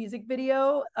Bejeweled music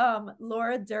video,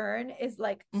 Laura Dern is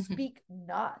like, speak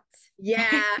not.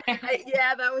 Yeah.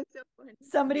 Yeah, that was so funny.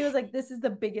 Somebody was like, this is the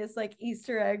biggest like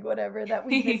Easter egg, whatever, that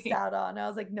we missed out on. I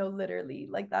was like, no, literally,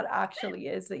 like that actually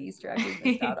is the Easter egg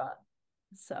we missed out on.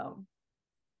 So,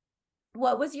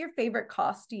 what was your favorite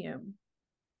costume?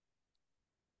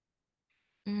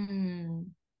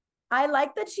 I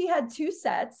like that she had two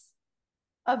sets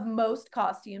of most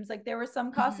costumes. Like there were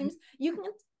some costumes you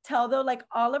can tell though, like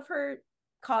all of her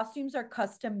costumes are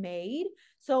custom made,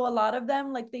 so a lot of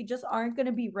them like they just aren't going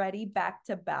to be ready back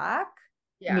to back.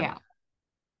 Yeah.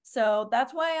 So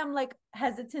that's why I'm like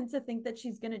hesitant to think that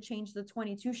she's going to change the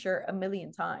 22 shirt a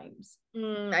million times.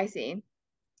 I see.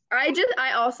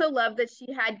 I also love that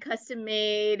she had custom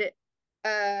made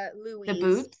Louis. The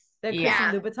boots? The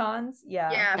Christian Louboutins.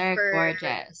 Yeah, they're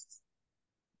gorgeous.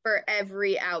 For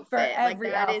every outfit. For every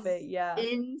like, that outfit,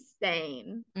 is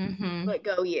insane. Mm-hmm. But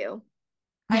go you.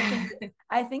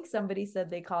 I think somebody said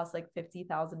they cost like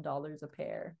 $50,000 a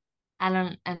pair. I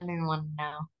don't even want to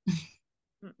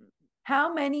know.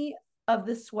 How many of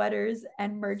the sweaters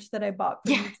and merch that I bought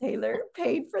from you, Taylor,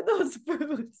 paid for those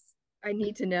boots? I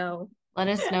need to know. Let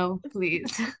us know,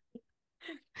 please.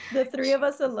 The three of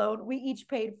us alone, we each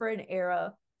paid for an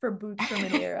era, for boots from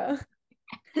an era.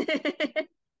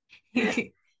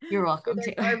 You're welcome,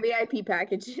 Our VIP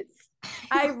packages.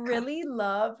 I really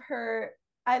love her.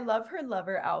 I love her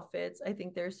lover outfits. I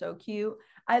think they're so cute.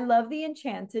 I love the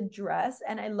enchanted dress,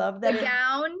 and I love that the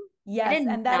gown. Yes,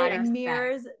 and that it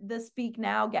mirrors the Speak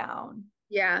Now gown.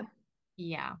 Yeah.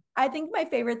 I think my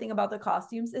favorite thing about the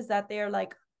costumes is that they're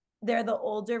the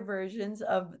older versions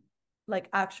of like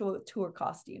actual tour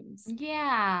costumes.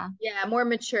 Yeah, more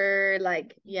mature,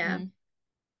 like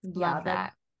love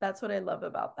that. That's what I love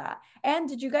about that. And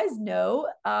did you guys know,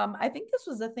 I think this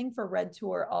was a thing for Red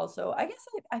Tour also. I guess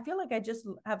I feel like I just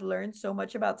have learned so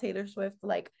much about Taylor Swift.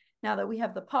 Like now that we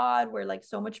have the pod, we're like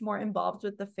so much more involved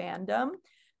with the fandom.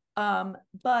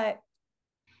 But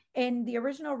in the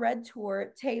original Red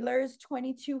Tour, Taylor's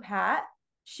 22 hat,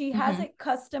 she has it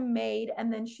custom made,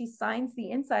 and then she signs the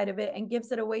inside of it and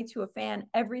gives it away to a fan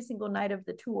every single night of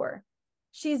the tour.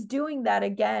 She's doing that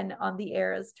again on the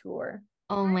Eras tour.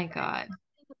 Oh my God.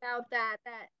 About that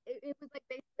it was like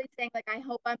basically saying like, I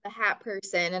hope I'm the hat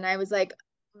person, and I was like,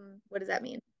 what does that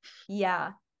mean?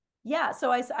 Yeah,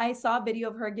 so I saw a video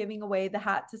of her giving away the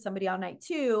hat to somebody on night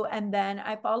 2, and then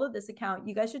I followed this account.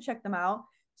 You guys should check them out.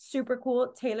 Super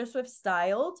cool. Taylor Swift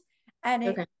styled, and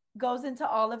it goes into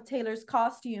all of Taylor's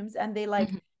costumes, and they like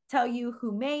tell you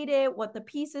who made it, what the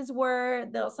pieces were.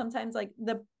 They'll sometimes like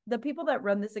the people that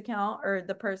run this account, or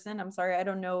the person, I'm sorry, I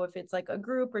don't know if it's like a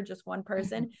group or just one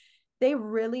person, they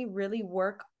really, really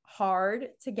work hard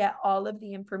to get all of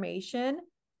the information.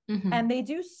 And they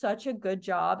do such a good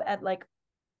job at like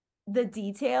the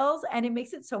details, and it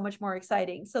makes it so much more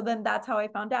exciting. So then that's how I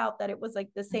found out that it was like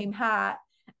the same hat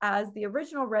as the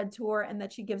original Red Tour, and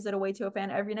that she gives it away to a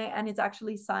fan every night, and it's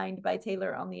actually signed by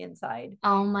Taylor on the inside.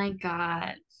 Oh my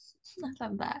God. I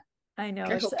love that. I know.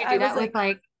 I hope you do that with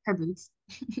like her boots.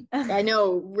 I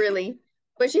know, really.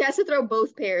 But she has to throw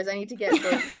both pairs. I need to get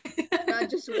both, not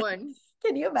just one.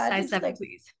 Can you imagine? Size 7, like,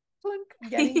 please.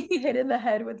 Getting hit in the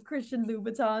head with Christian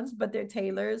Louboutins, but they're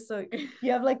Taylor's, so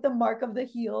you have like the mark of the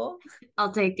heel.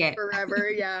 I'll take it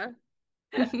forever. Yeah.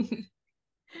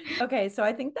 Okay, so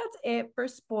I think that's it for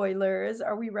spoilers.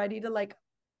 Are we ready to like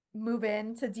move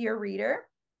into Dear Reader?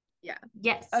 Yeah.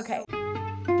 Yes. Okay.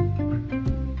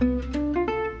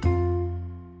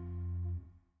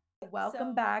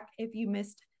 Welcome back. If you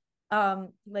missed,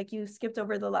 like you skipped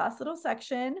over the last little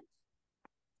section,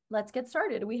 let's get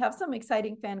started. We have some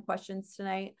exciting fan questions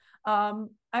tonight. I'm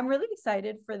really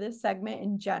excited for this segment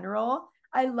in general.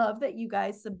 I love that you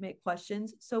guys submit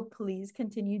questions, so please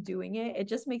continue doing it. It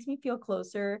just makes me feel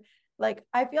closer. Like,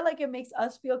 I feel like it makes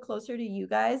us feel closer to you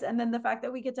guys. And then the fact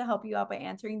that we get to help you out by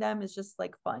answering them is just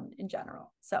like fun in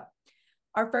general. So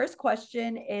our first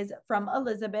question is from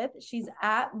Elizabeth. She's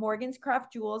at Morgan's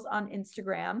Craft Jewels on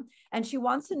Instagram, and she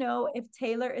wants to know if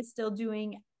Taylor is still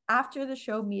doing after the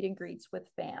show meet and greets with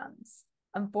fans.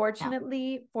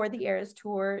 Unfortunately, for the Eras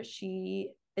tour,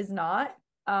 she is not.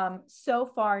 So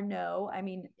far, no. I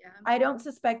mean, I don't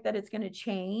suspect that it's going to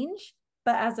change,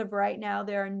 but as of right now,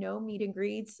 there are no meet and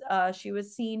greets. She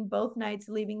was seen both nights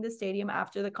leaving the stadium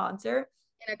after the concert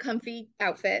in a comfy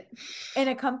outfit. In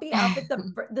a comfy outfit.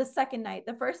 The second night,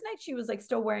 the first night, she was like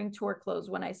still wearing tour clothes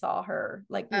when I saw her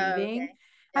like leaving. Okay.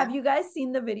 Yeah. Have you guys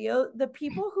seen the video? The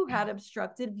people who had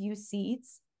obstructed view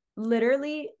seats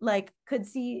literally like could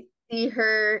see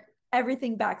her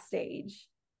everything backstage.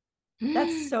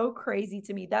 That's so crazy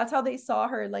to me. That's how they saw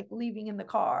her like leaving in the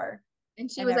car.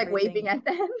 And she was like waving at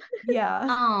them. Yeah.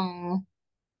 Oh.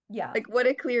 Yeah. Like what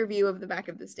a clear view of the back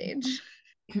of the stage.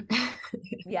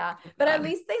 Yeah. But at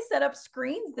least they set up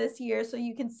screens this year so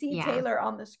you can see Taylor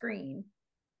on the screen.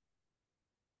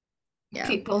 Yeah.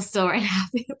 People still aren't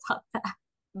happy about that.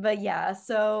 But yeah,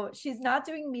 so she's not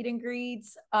doing meet and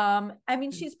greets. I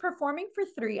mean, she's performing for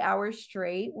 3 hours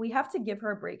straight. We have to give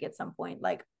her a break at some point.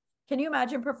 Like, can you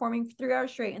imagine performing for 3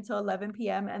 hours straight until 11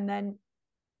 p.m. and then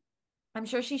I'm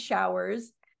sure she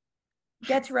showers,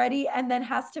 gets ready, and then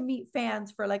has to meet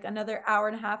fans for like another hour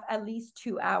and a half, at least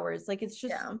 2 hours. Like it's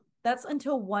just that's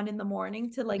until 1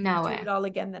 a.m. to like do it all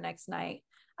again the next night.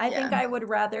 I think I would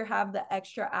rather have the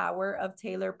extra hour of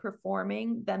Taylor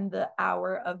performing than the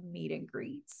hour of meet and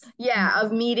greets. Yeah,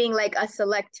 of meeting like a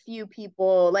select few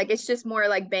people. Like it's just more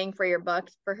like bang for your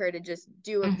buck for her to just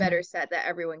do a better set that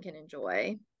everyone can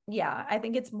enjoy. Yeah, I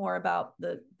think it's more about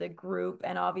the group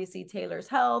and obviously Taylor's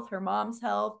health, her mom's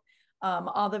health.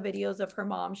 All the videos of her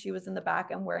mom, she was in the back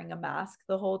and wearing a mask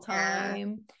the whole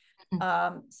time.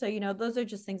 So you know, those are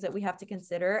just things that we have to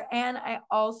consider. And I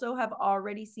also have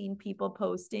already seen people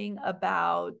posting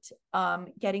about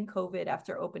getting COVID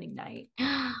after opening night.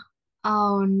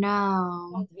 Oh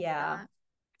no. Yeah.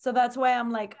 So that's why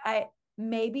I'm like,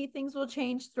 maybe things will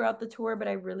change throughout the tour, but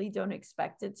I really don't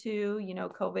expect it to. You know,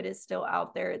 COVID is still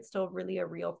out there. It's still really a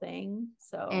real thing.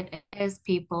 So it is,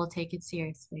 people take it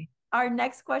seriously. Our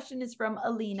next question is from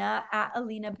Alina at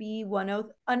Alina B10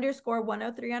 _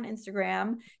 103 on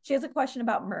Instagram. She has a question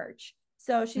about merch.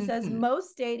 So she says,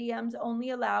 most stadiums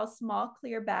only allow small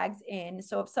clear bags in.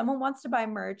 So if someone wants to buy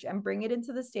merch and bring it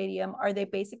into the stadium, are they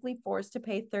basically forced to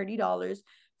pay $30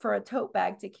 for a tote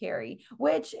bag to carry,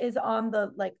 which is on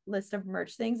the like list of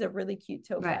merch things? A really cute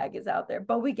tote bag is out there,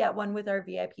 but we get one with our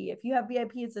VIP. If you have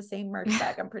VIP, it's the same merch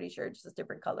bag. I'm pretty sure it's just a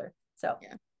different color. So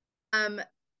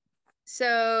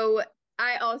so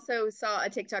I also saw a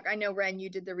TikTok. I know, Ren, you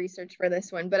did the research for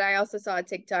this one, but I also saw a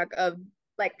TikTok of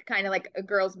like kind of like a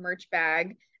girl's merch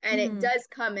bag. And it does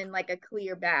come in like a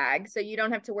clear bag. So you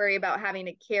don't have to worry about having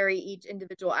to carry each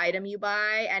individual item you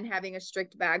buy and having a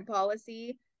strict bag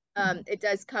policy. It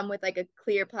does come with like a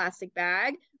clear plastic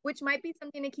bag, which might be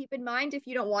something to keep in mind if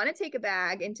you don't want to take a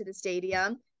bag into the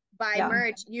stadium. Buy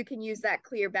merch, you can use that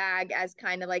clear bag as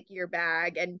kind of like your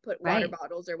bag and put water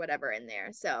bottles or whatever in there.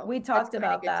 So we talked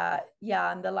about that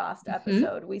in the last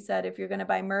episode. We said if you're going to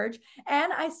buy merch,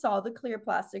 and I saw the clear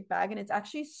plastic bag and it's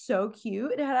actually so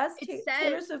cute. It has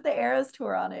Taylor Swift the Eras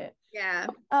Tour on it. Yeah,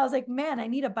 I was like, man, I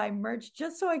need to buy merch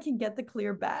just so I can get the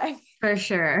clear bag for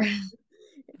sure.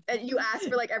 And you ask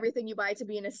for like everything you buy to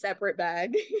be in a separate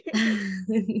bag.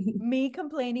 Me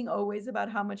complaining always about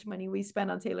how much money we spend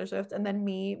on Taylor Swift, and then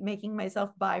me making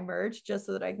myself buy merch just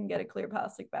so that I can get a clear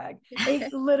plastic bag, a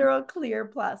literal clear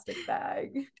plastic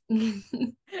bag.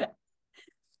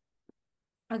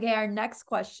 Okay, our next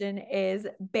question is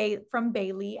from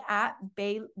Bailey at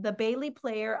the Bailey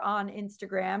Player on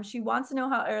Instagram. She wants to know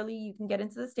how early you can get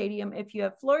into the stadium if you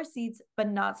have floor seats, but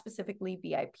not specifically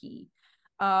VIP.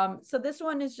 So this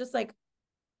one is just like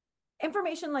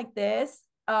information like this.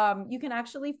 You can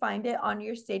actually find it on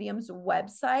your stadium's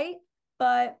website,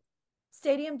 but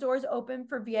stadium doors open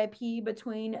for VIP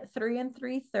between 3 and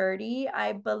 3:30.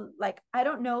 I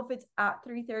don't know if it's at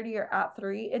 3:30 or at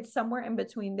 3. It's somewhere in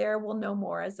between there. We'll know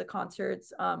more as the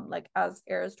concerts, like as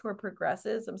Eras Tour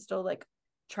progresses. I'm still like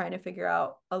trying to figure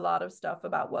out a lot of stuff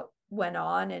about what went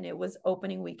on, and it was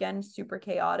opening weekend, super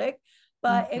chaotic.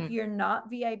 But if you're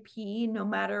not VIP, no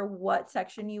matter what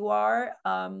section you are,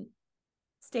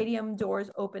 stadium doors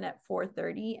open at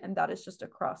 4:30, and that is just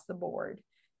across the board.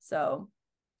 So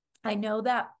I know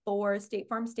that for State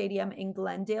Farm Stadium in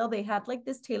Glendale, they had like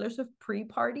this Taylor Swift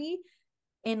pre-party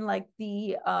in like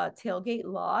the tailgate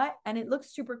lot, and it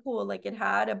looks super cool. Like it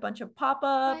had a bunch of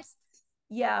pop-ups.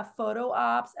 Yeah, photo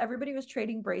ops. Everybody was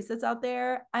trading bracelets out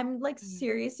there. I'm like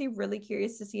seriously really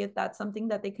curious to see if that's something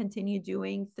that they continue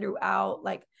doing throughout.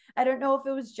 Like, I don't know if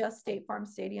it was just State Farm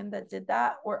Stadium that did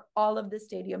that or all of the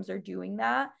stadiums are doing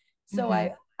that. So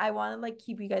I want to like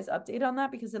keep you guys updated on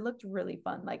that because it looked really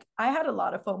fun. Like I had a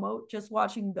lot of FOMO just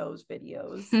watching those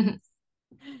videos.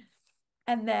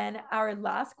 And then our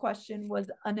last question was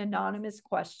an anonymous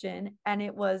question, and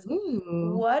it was,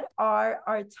 Ooh. what are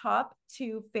our top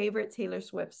 2 favorite Taylor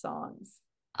Swift songs?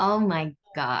 Oh my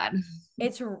God.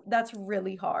 That's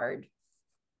really hard.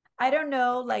 I don't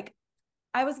know, like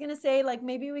I was gonna say like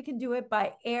maybe we can do it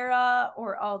by era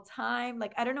or all time.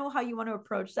 Like I don't know how you want to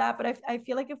approach that, but I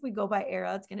feel like if we go by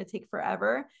era, it's gonna take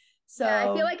forever. Yeah, I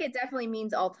feel So like it definitely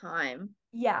means all time.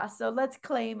 yeah, so let's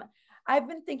claim. I've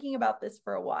been thinking about this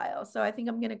for a while, so I think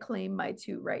I'm gonna claim my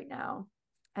 2 right now.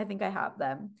 I think I have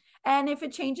them. And if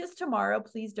it changes tomorrow,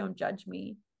 please don't judge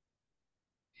me.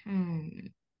 Hmm.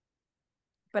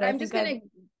 But I I'm just think I've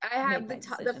gonna I made have my the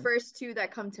decision. first 2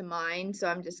 that come to mind, so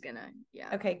I'm just gonna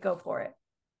Okay, go for it.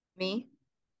 Me?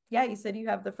 Yeah, you said you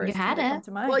have the You first 2 had that come it.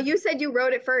 to mind. Well, you said you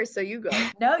wrote it first, so you go.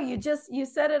 No, you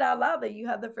said it out loud that you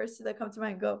have the first 2 that come to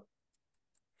mind. Go.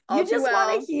 All You Too just want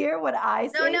Well. to hear what I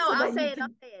No, say so I'll that say you it. I'll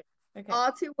can. say it. Okay.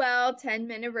 All Too Well,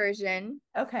 10-minute version,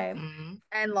 Okay.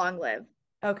 and Long Live.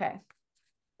 Okay.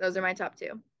 Those are my top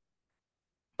 2.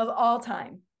 Of all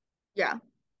time. Yeah.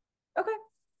 Okay.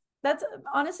 That's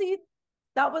honestly,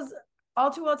 that was all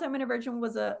too well time in a version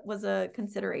was a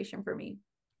consideration for me.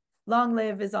 Long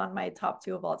Live is on my top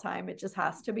 2 of all time. It just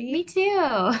has to be. Me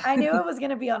too. I knew it was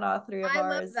gonna be on all 3 of I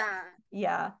love ours. that.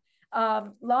 Yeah.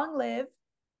 Long Live.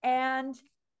 And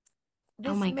Oh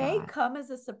this my may God. come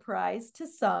as a surprise to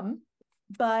some,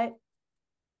 but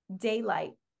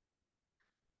Daylight.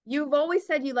 You've always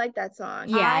said you like that song.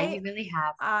 Yeah, you really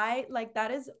have. I like that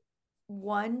is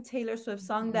one Taylor Swift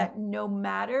song that no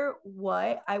matter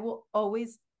what, I will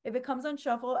always, if it comes on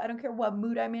shuffle, I don't care what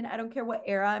mood I'm in, I don't care what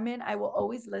era I'm in, I will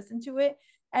always listen to it.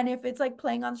 And if it's like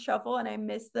playing on shuffle and I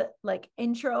miss the like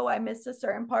intro, I missed a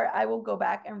certain part, I will go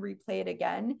back and replay it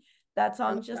again. That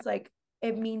song just like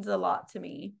it means a lot to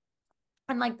me.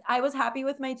 And like I was happy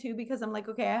with my 2 because I'm like,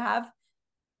 okay, I have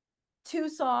 2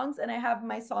 songs and I have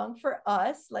my song for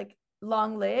us, like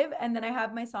Long Live, and then I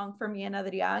have my song for me and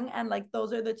Adrian. And like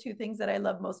those are the 2 things that I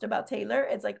love most about Taylor.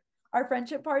 It's like our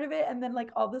friendship part of it, and then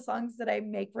like all the songs that I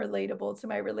make relatable to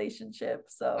my relationship.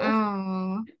 So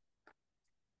Oh.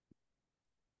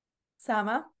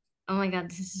 Sama. Oh my God,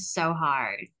 this is so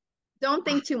hard. Don't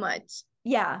think too much.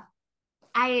 Yeah.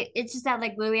 It's just that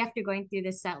like literally after going through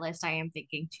this set list, I am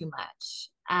thinking too much.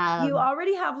 You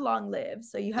already have Long Live,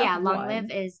 so you have Yeah, Long Live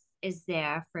one. is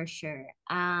there for sure.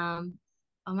 Oh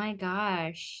my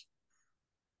gosh.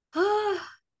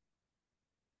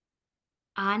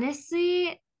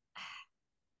 Honestly,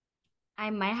 I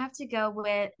might have to go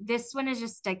with this one is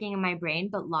just sticking in my brain,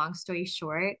 but long story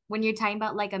short, when you're talking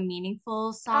about like a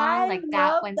meaningful song, I like that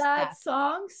love one's that stuck.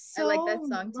 song I like so that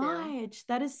song too. much.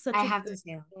 That is such I a have good to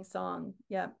say song.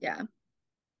 Yeah. Yeah,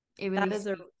 it really That is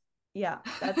a speaks. yeah,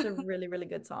 that's a really, really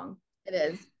good song. it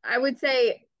is. I would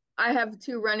say I have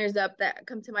 2 runners up that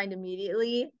come to mind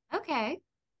immediately. Okay.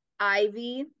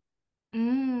 Ivy, I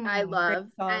Mm. Great love,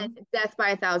 song. and Death by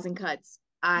a Thousand Cuts,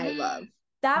 I love. Oh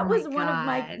That my was one of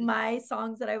God. my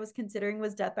songs that I was considering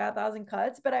was Death by a Thousand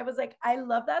Cuts, but I was like, I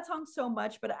love that song so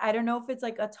much, but I don't know if it's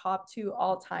like a top 2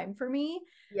 all time for me.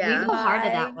 We Yeah. go hard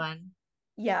at I that one.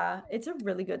 yeah, it's a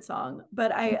really good song,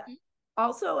 but I Mhm.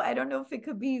 also I don't know if it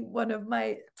could be one of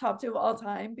my top 2 of all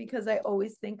time because I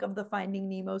always think of the Finding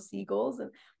Nemo seagulls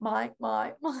and my.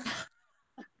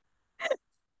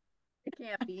 It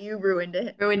can't be. You ruined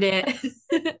it. Ruined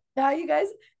it.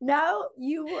 Now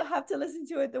you will have to listen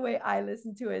to it the way I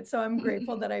listen to it. So I'm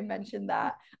grateful that I mentioned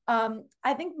that.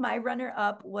 I think my runner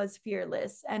up was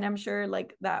Fearless, and I'm sure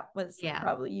like that was Yeah.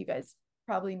 probably you guys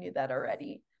probably knew that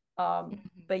already. Mhm.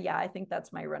 But yeah, I think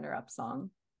that's my runner up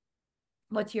song.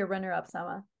 What's your runner up,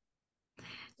 Sama?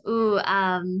 Ooh,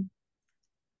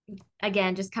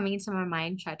 again, just coming into my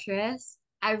mind, Treacherous.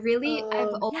 I've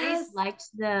Oh, always yes. liked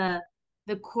the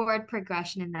chord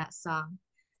progression in that song.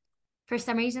 For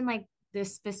some reason, like the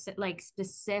specific,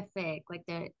 like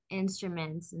the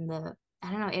instruments and the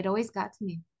I don't know, it always got to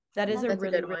me. That is a That's a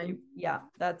really, good really, one. yeah,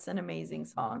 that's an amazing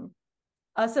song.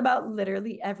 Us about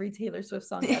literally every Taylor Swift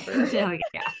song ever. Oh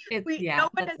yeah. No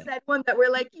one has said one that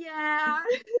we're like, yeah.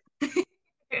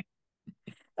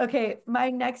 Okay, my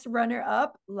next runner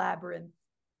up, Labyrinth.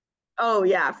 Oh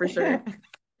yeah, for sure.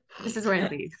 This is where I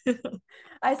leave.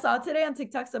 I saw today on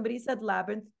TikTok somebody said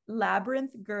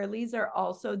labyrinth girlies are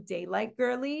also daylight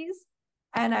girlies.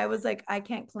 And I was like, I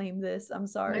can't claim this. I'm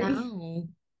sorry. No.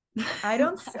 I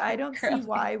don't see Girly.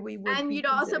 why we would And be you'd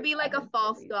also considered be like a labyrinth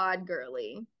false girlies. god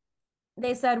girly.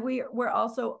 They said we're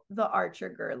also the Archer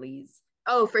girlies.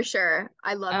 Oh, for sure.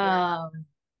 I love that.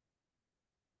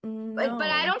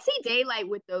 But I No. don't see daylight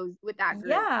with that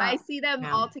group. Yeah. I see them No.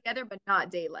 all together, but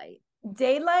not daylight.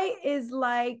 Daylight is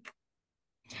like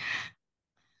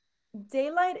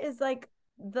Daylight is like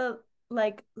the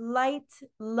like light,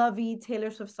 lovey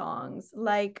Taylor Swift songs.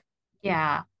 Like,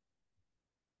 Yeah.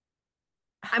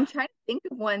 I'm trying to think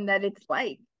of one that it's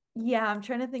like. yeah, I'm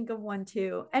trying to think of one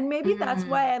too. And maybe that's Mm.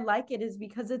 why I like it, is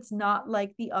because it's not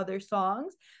like the other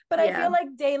songs. But I Yeah. feel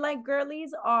like Daylight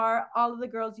girlies are all of the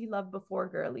girls you loved before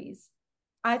girlies.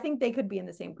 I think they could be in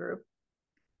the same group.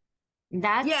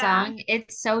 That Yeah. song,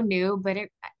 it's so new, but I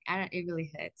don't, it really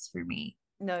hits for me.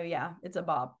 No, yeah, it's a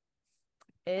bop.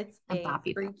 It's A a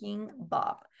boppy bop. freaking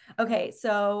bop. Okay,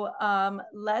 so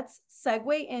let's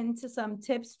segue into some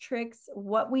tips, tricks,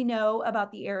 what we know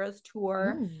about the Eras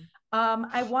tour. Mm.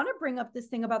 I want to bring up this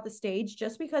thing about the stage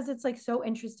just because it's like so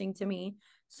interesting to me.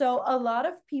 So a lot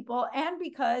of people, and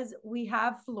because we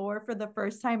have Floor for the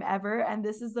first time ever, and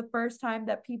this is the first time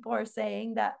that people are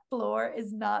saying that Floor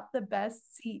is not the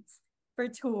best seats for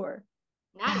tour.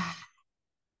 Nice.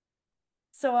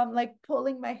 So I'm like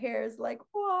pulling my hairs, like,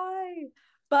 why?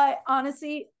 But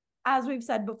honestly, as we've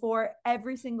said before,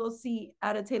 every single seat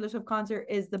at a Taylor Swift concert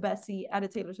is the best seat at a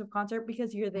Taylor Swift concert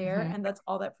because you're there Mhm. and that's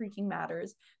all that freaking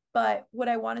matters. But what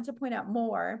I wanted to point out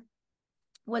more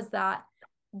was that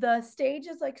the stage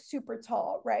is like super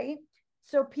tall, right?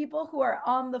 So people who are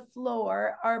on the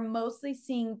floor are mostly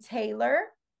seeing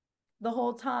Taylor the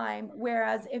whole time.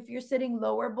 Whereas if you're sitting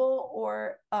lower bowl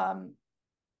or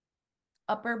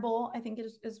upper bowl, I think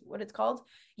is what it's called,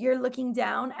 you're looking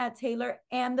down at Taylor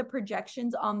and the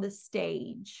projections on the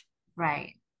stage.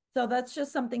 Right. So that's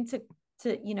just something to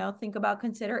think about,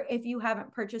 consider if you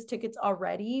haven't purchased tickets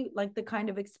already, like the kind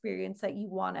of experience that you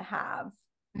want to have.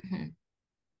 Mhm.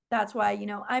 That's why,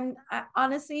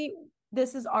 honestly,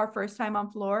 this is our first time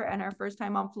on Floor and our first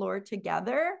time on Floor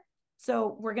together.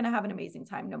 So we're going to have an amazing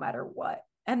time no matter what.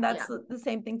 And that's Yeah. the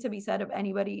same thing to be said of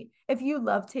anybody. If you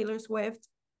love Taylor Swift,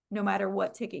 no matter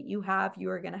what ticket you have, you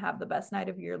are going to have the best night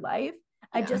of your life.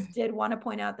 I Yeah. just did want to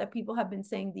point out that people have been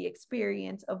saying the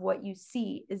experience of what you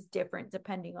see is different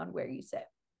depending on where you sit.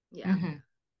 Yeah. Mhm.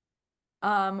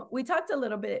 We talked a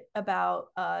little bit about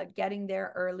getting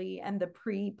there early and the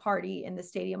pre-party in the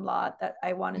stadium lot, that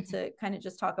I wanted Mhm. to kind of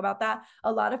just talk about that.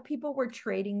 A lot of people were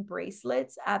trading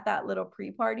bracelets at that little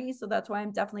pre-party. So that's why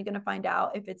I'm definitely going to find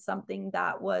out if it's something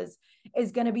that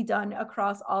is going to be done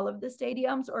across all of the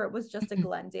stadiums, or it was just a Mhm.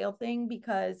 Glendale thing,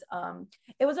 because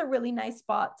it was a really nice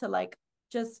spot to like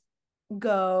just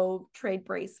go trade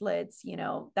bracelets,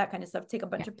 that kind of stuff, take a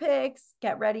bunch Yeah. of pics,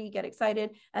 get ready, get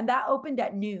excited. And that opened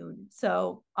at noon.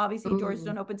 So obviously doors Ooh.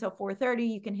 don't open till 4:30.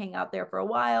 You can hang out there for a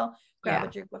while, grab a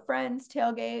Yeah. drink with friends,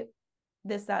 tailgate,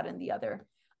 this, that, and the other.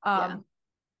 Yeah.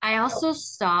 I So, also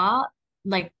saw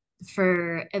like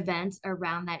for events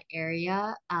around that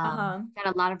area, uh-huh.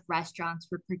 that a lot of restaurants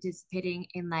were participating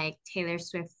in like Taylor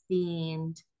Swift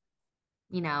themed,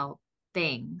 you know,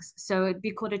 things. So it'd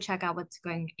be cool to check out what's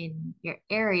going in your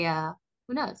area.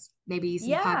 Who knows? Maybe some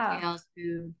Yeah. cocktails,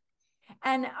 food.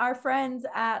 And our friends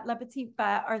at Le Petit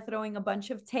Fat are throwing a bunch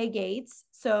of tailgates.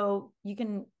 So you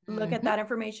can look at Mhm. that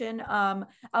information.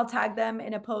 I'll tag them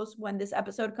in a post when this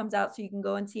episode comes out, so you can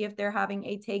go and see if they're having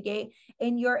a tailgate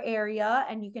in your area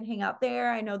and you can hang out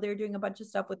there. I know they're doing a bunch of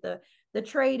stuff with the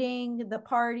trading, the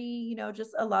party,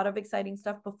 just a lot of exciting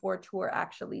stuff before tour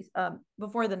actually,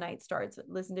 before the night starts.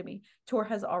 Listen to me. Tour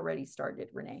has already started,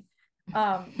 Renee.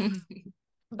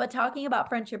 But talking about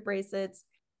friendship bracelets,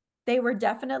 they were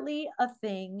definitely a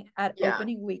thing at Yeah.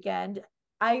 opening weekend.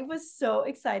 I was so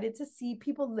excited to see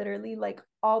people literally like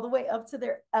all the way up to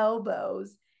their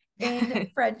elbows in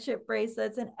friendship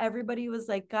bracelets, and everybody was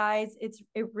like, guys,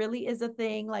 it really is a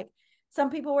thing. Like, some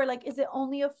people were like, is it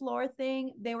only a floor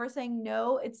thing? They were saying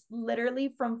no, it's literally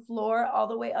from floor all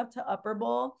the way up to upper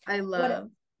bowl. I what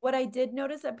love. what I did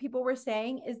notice that people were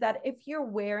saying is that if you're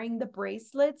wearing the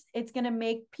bracelets, it's going to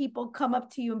make people come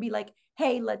up to you and be like,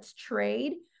 hey, let's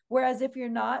trade. Whereas if you're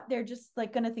not, they're just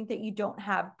like going to think that you don't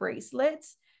have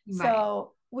bracelets. Right.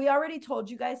 So we already told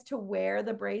you guys to wear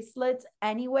the bracelets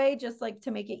anyway, just like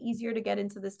to make it easier to get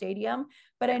into the stadium.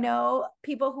 But I Yeah. know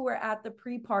people who were at the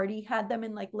pre-party had them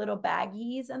in like little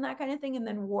baggies and that kind of thing, and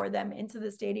then wore them into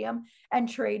the stadium and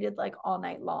traded like all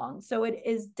night long. So it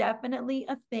is definitely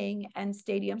a thing, and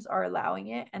stadiums are allowing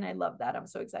it. And I love that. I'm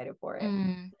so excited for it.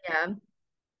 Mm.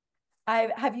 Yeah.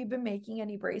 Have you been making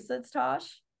any bracelets,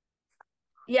 Tosh?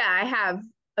 Yeah, I have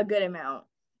a good amount.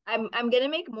 I'm gonna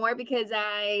make more because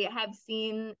I have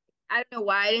seen, I don't know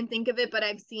why I didn't think of it, but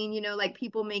I've seen, like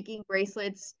people making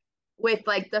bracelets with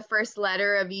like the first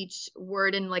letter of each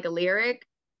word in like a lyric.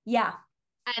 Yeah.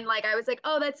 And like I was like,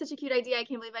 oh, that's such a cute idea. I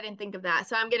can't believe I didn't think of that.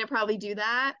 So I'm gonna probably do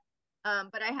that.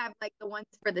 But I have like the ones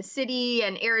for the city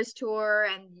and Eras tour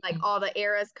and like all the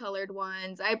Eras colored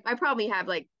ones. I probably have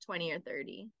like 20 or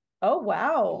 30. Oh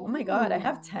wow. Oh my God. I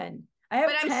have Ooh. 10. I have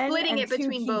But I'm 10 splitting and it two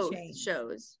between both keychains.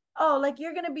 shows. Oh, like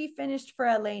you're gonna be finished for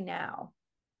LA now.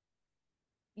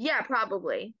 Yeah,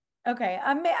 probably. Okay.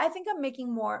 I think I'm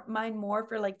making mine more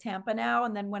for like Tampa now.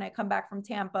 And then when I come back from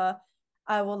Tampa,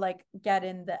 I will like get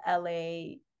in the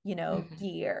LA, Mhm.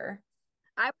 gear.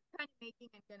 I was kind of making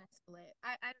and gonna split.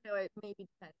 I don't know. It maybe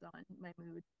depends on my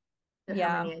mood or how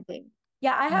Yeah. many I think.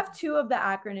 Yeah, I have two of the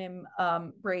acronym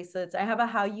bracelets. I have a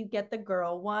How You Get the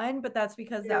Girl one, but that's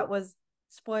because that was,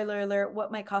 spoiler alert,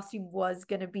 what my costume was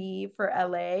gonna be for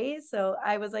LA. So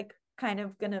I was like kind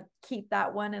of gonna keep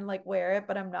that one and like wear it,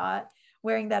 but I'm not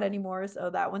wearing that anymore. So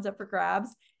that one's up for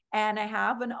grabs. And I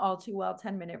have an all too well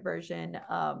 10-minute version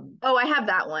Oh, I have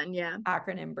that one. Yeah.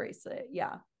 acronym bracelet.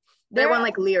 Yeah. They're There one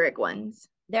like lyric ones.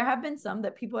 there have been some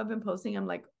that people have been posting. I'm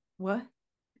like, what?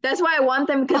 That's why I want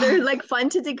them because they're like fun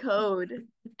to decode.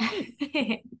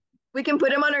 We can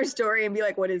put them on our story and be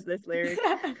like, what is this lyric?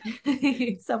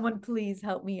 Someone please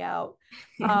help me out.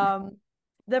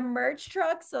 The merch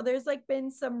trucks, so there's like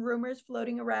been some rumors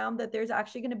floating around that there's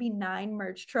actually going to be 9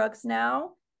 merch trucks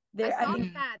now. I There, I saw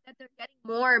think, that they're getting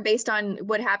more based on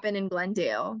what happened in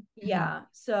Glendale. yeah.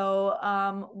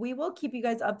 So we will keep you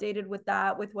guys updated with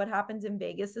that, with what happens in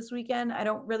Vegas this weekend. I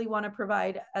don't really want to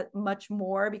provide much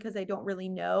more because I don't really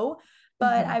know,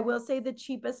 but I will say the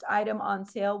cheapest item on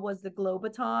sale was the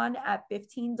Globaton at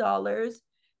 $15.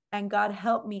 And God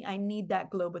help me, I need that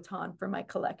Globaton for my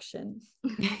collection. I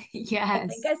think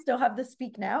Yes. I still have the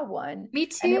Speak Now one, Me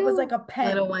and it was too. like a Little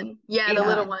penny. one. Yeah, the Yeah.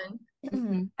 little one.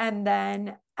 Mhm.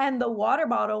 And the water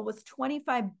bottle was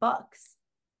 $25.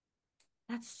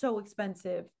 That's so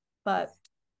expensive, but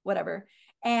whatever.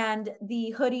 And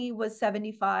the hoodie was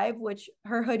 75, which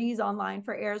her hoodies online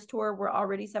for Eras Tour were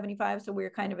already 75. So we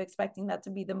were kind of expecting that to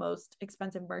be the most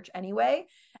expensive merch anyway.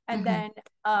 And then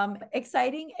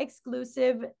exciting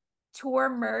exclusive tour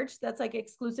merch that's like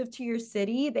exclusive to your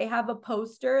city. They have a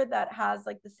poster that has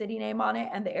like the city name on it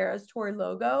and the Eras Tour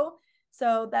logo.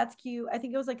 So that's cute. I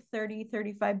think it was like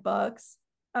 35 bucks.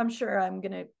 I'm sure I'm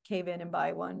gonna cave in and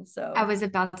buy one. I So was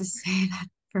about to say that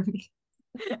for me.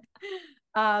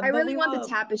 I but really we want the will.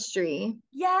 tapestry.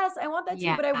 Yes, I want that too,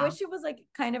 Yeah. but I wish it was like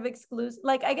kind of exclusive.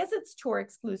 Like I guess it's tour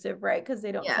exclusive, right? Because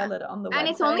they don't Yeah. sell it on the And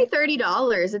it's only website.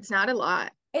 $30. It's not a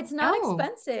lot. It's not Oh.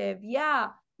 expensive. Yeah.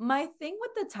 My thing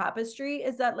with the tapestry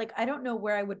is that like I don't know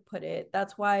where I would put it.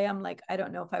 That's why I'm like, I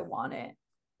don't know if I want it.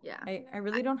 Yeah. I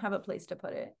really don't have a place to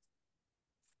put it.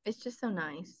 It's just so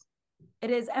nice.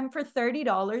 It is. And for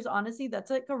 $30, honestly,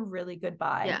 that's like a really good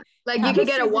buy. Yeah. Like you could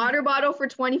get a Tapestries water bottle for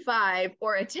 25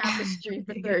 or a tapestry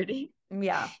for 30.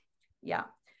 Yeah. Yeah.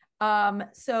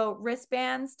 So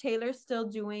wristbands, Taylor's still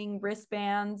doing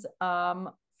wristbands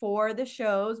for the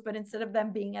shows, but instead of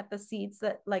them being at the seats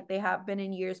that like they have been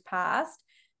in years past,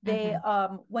 they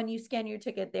when you scan your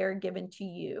ticket, they're given to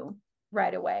you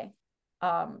right away.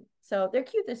 So they're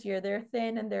cute this year. They're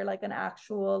thin and they're like an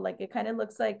actual, like it kind of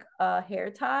looks like a hair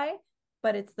tie,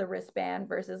 but it's the wristband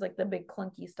versus like the big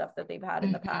clunky stuff that they've had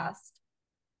in the past.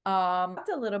 Talked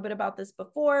a little bit about this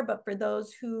before, but for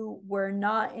those who were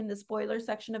not in the spoiler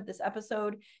section of this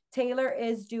episode, Taylor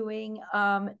is doing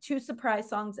 2 surprise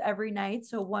songs every night.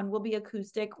 So one will be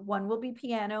acoustic, one will be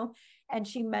piano. And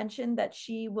she mentioned that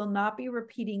she will not be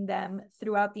repeating them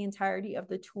throughout the entirety of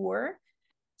the tour.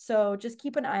 So just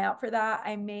keep an eye out for that.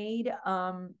 I made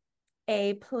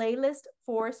a playlist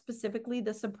for specifically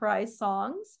the surprise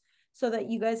songs so that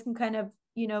you guys can kind of,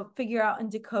 figure out and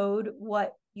decode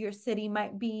what your city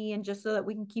might be, and just so that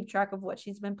we can keep track of what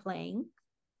she's been playing.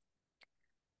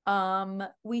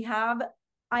 We have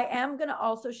I am going to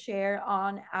also share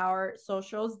on our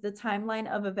socials the timeline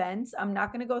of events. I'm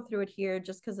not going to go through it here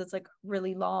just because it's like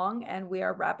really long and we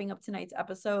are wrapping up tonight's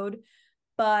episode,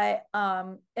 but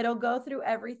it'll go through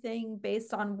everything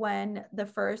based on when the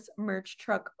first merch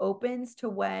truck opens to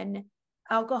when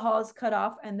alcohol is cut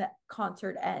off and the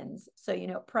concert ends. So,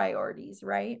 priorities,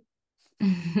 right?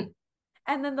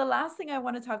 And then the last thing I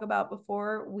want to talk about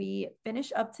before we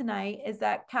finish up tonight is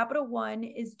that Capital One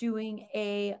is doing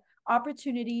a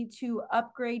opportunity to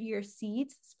upgrade your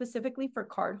seats specifically for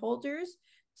card holders.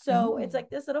 So it's like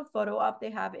this little photo op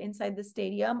they have inside the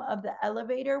stadium of the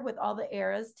elevator with all the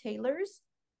Eras Taylors,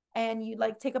 and you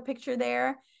like take a picture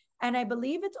there. And I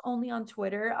believe it's only on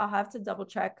Twitter. I'll have to double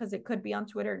check because it could be on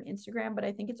Twitter and Instagram, but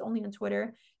I think it's only on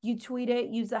Twitter. You tweet it,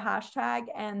 use the hashtag,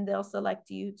 and they'll select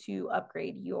you to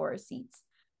upgrade your seats.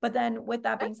 But then with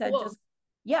that being said, Cool.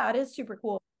 yeah, it is super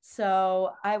cool.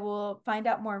 So I will find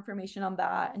out more information on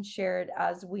that and share it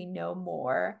as we know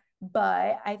more.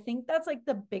 But I think that's like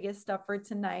the biggest stuff for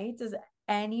tonight. Does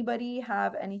anybody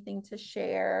have anything to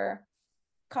share?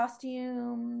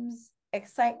 Costumes,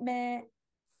 excitement,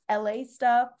 LA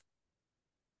stuff.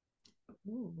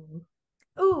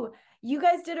 Ooh, you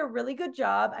guys did a really good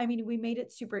job. I mean, we made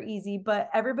it super easy, but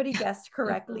everybody guessed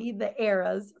correctly the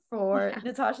eras for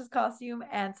Natasha's costume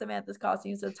and Samantha's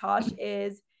costume. So Tosh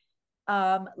is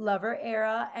Lover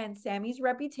era and Sammy's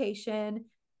Reputation.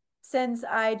 Since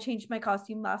I changed my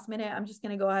costume last minute, I'm just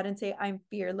gonna go ahead and say I'm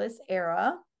Fearless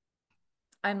era.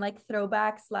 I'm like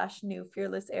throwback / new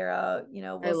Fearless era,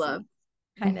 I love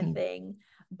kind of thing.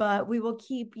 But we will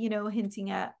keep, hinting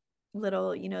at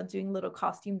little, doing little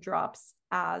costume drops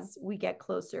as we get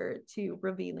closer to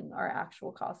revealing our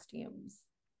actual costumes.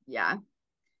 Yeah.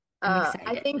 I'm I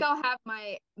excited. think I'll have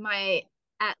my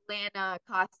Atlanta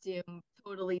costume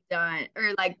totally done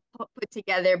or like put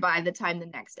together by the time the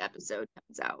next episode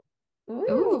comes out.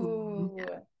 Ooh.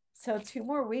 Yeah. So 2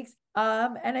 more weeks.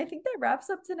 And I think that wraps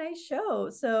up tonight's show.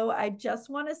 So I just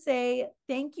want to say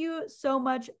thank you so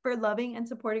much for loving and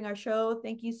supporting our show.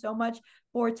 Thank you so much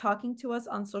for talking to us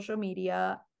on social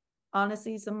media.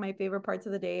 Honestly, some of my favorite parts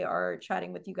of the day are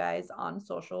chatting with you guys on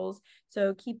socials.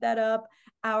 So keep that up.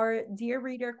 Our Dear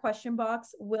Reader question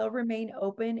box will remain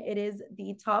open. It is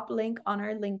the top link on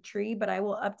our link tree, but I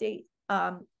will update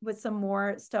with some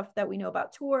more stuff that we know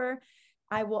about tour.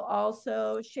 I will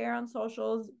also share on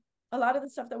socials a lot of the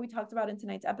stuff that we talked about in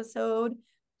tonight's episode.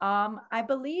 I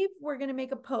believe we're going to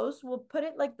make a post. We'll put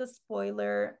it like the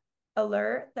spoiler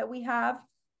alert that we have.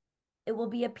 It will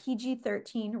be a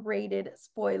PG-13 rated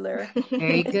spoiler.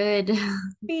 Very good.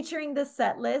 Featuring the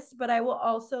set list, but I will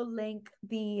also link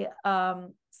the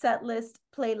set list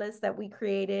playlist that we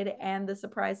created and the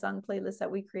surprise song playlist that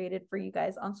we created for you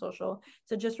guys on social.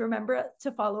 So just remember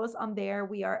to follow us on there.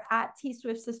 We are at T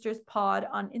Swift Sisters Pod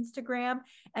on Instagram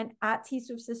and at T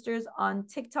Swift Sisters on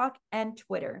TikTok and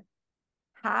Twitter.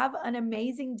 Have an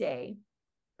amazing day.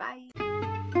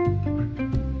 Bye.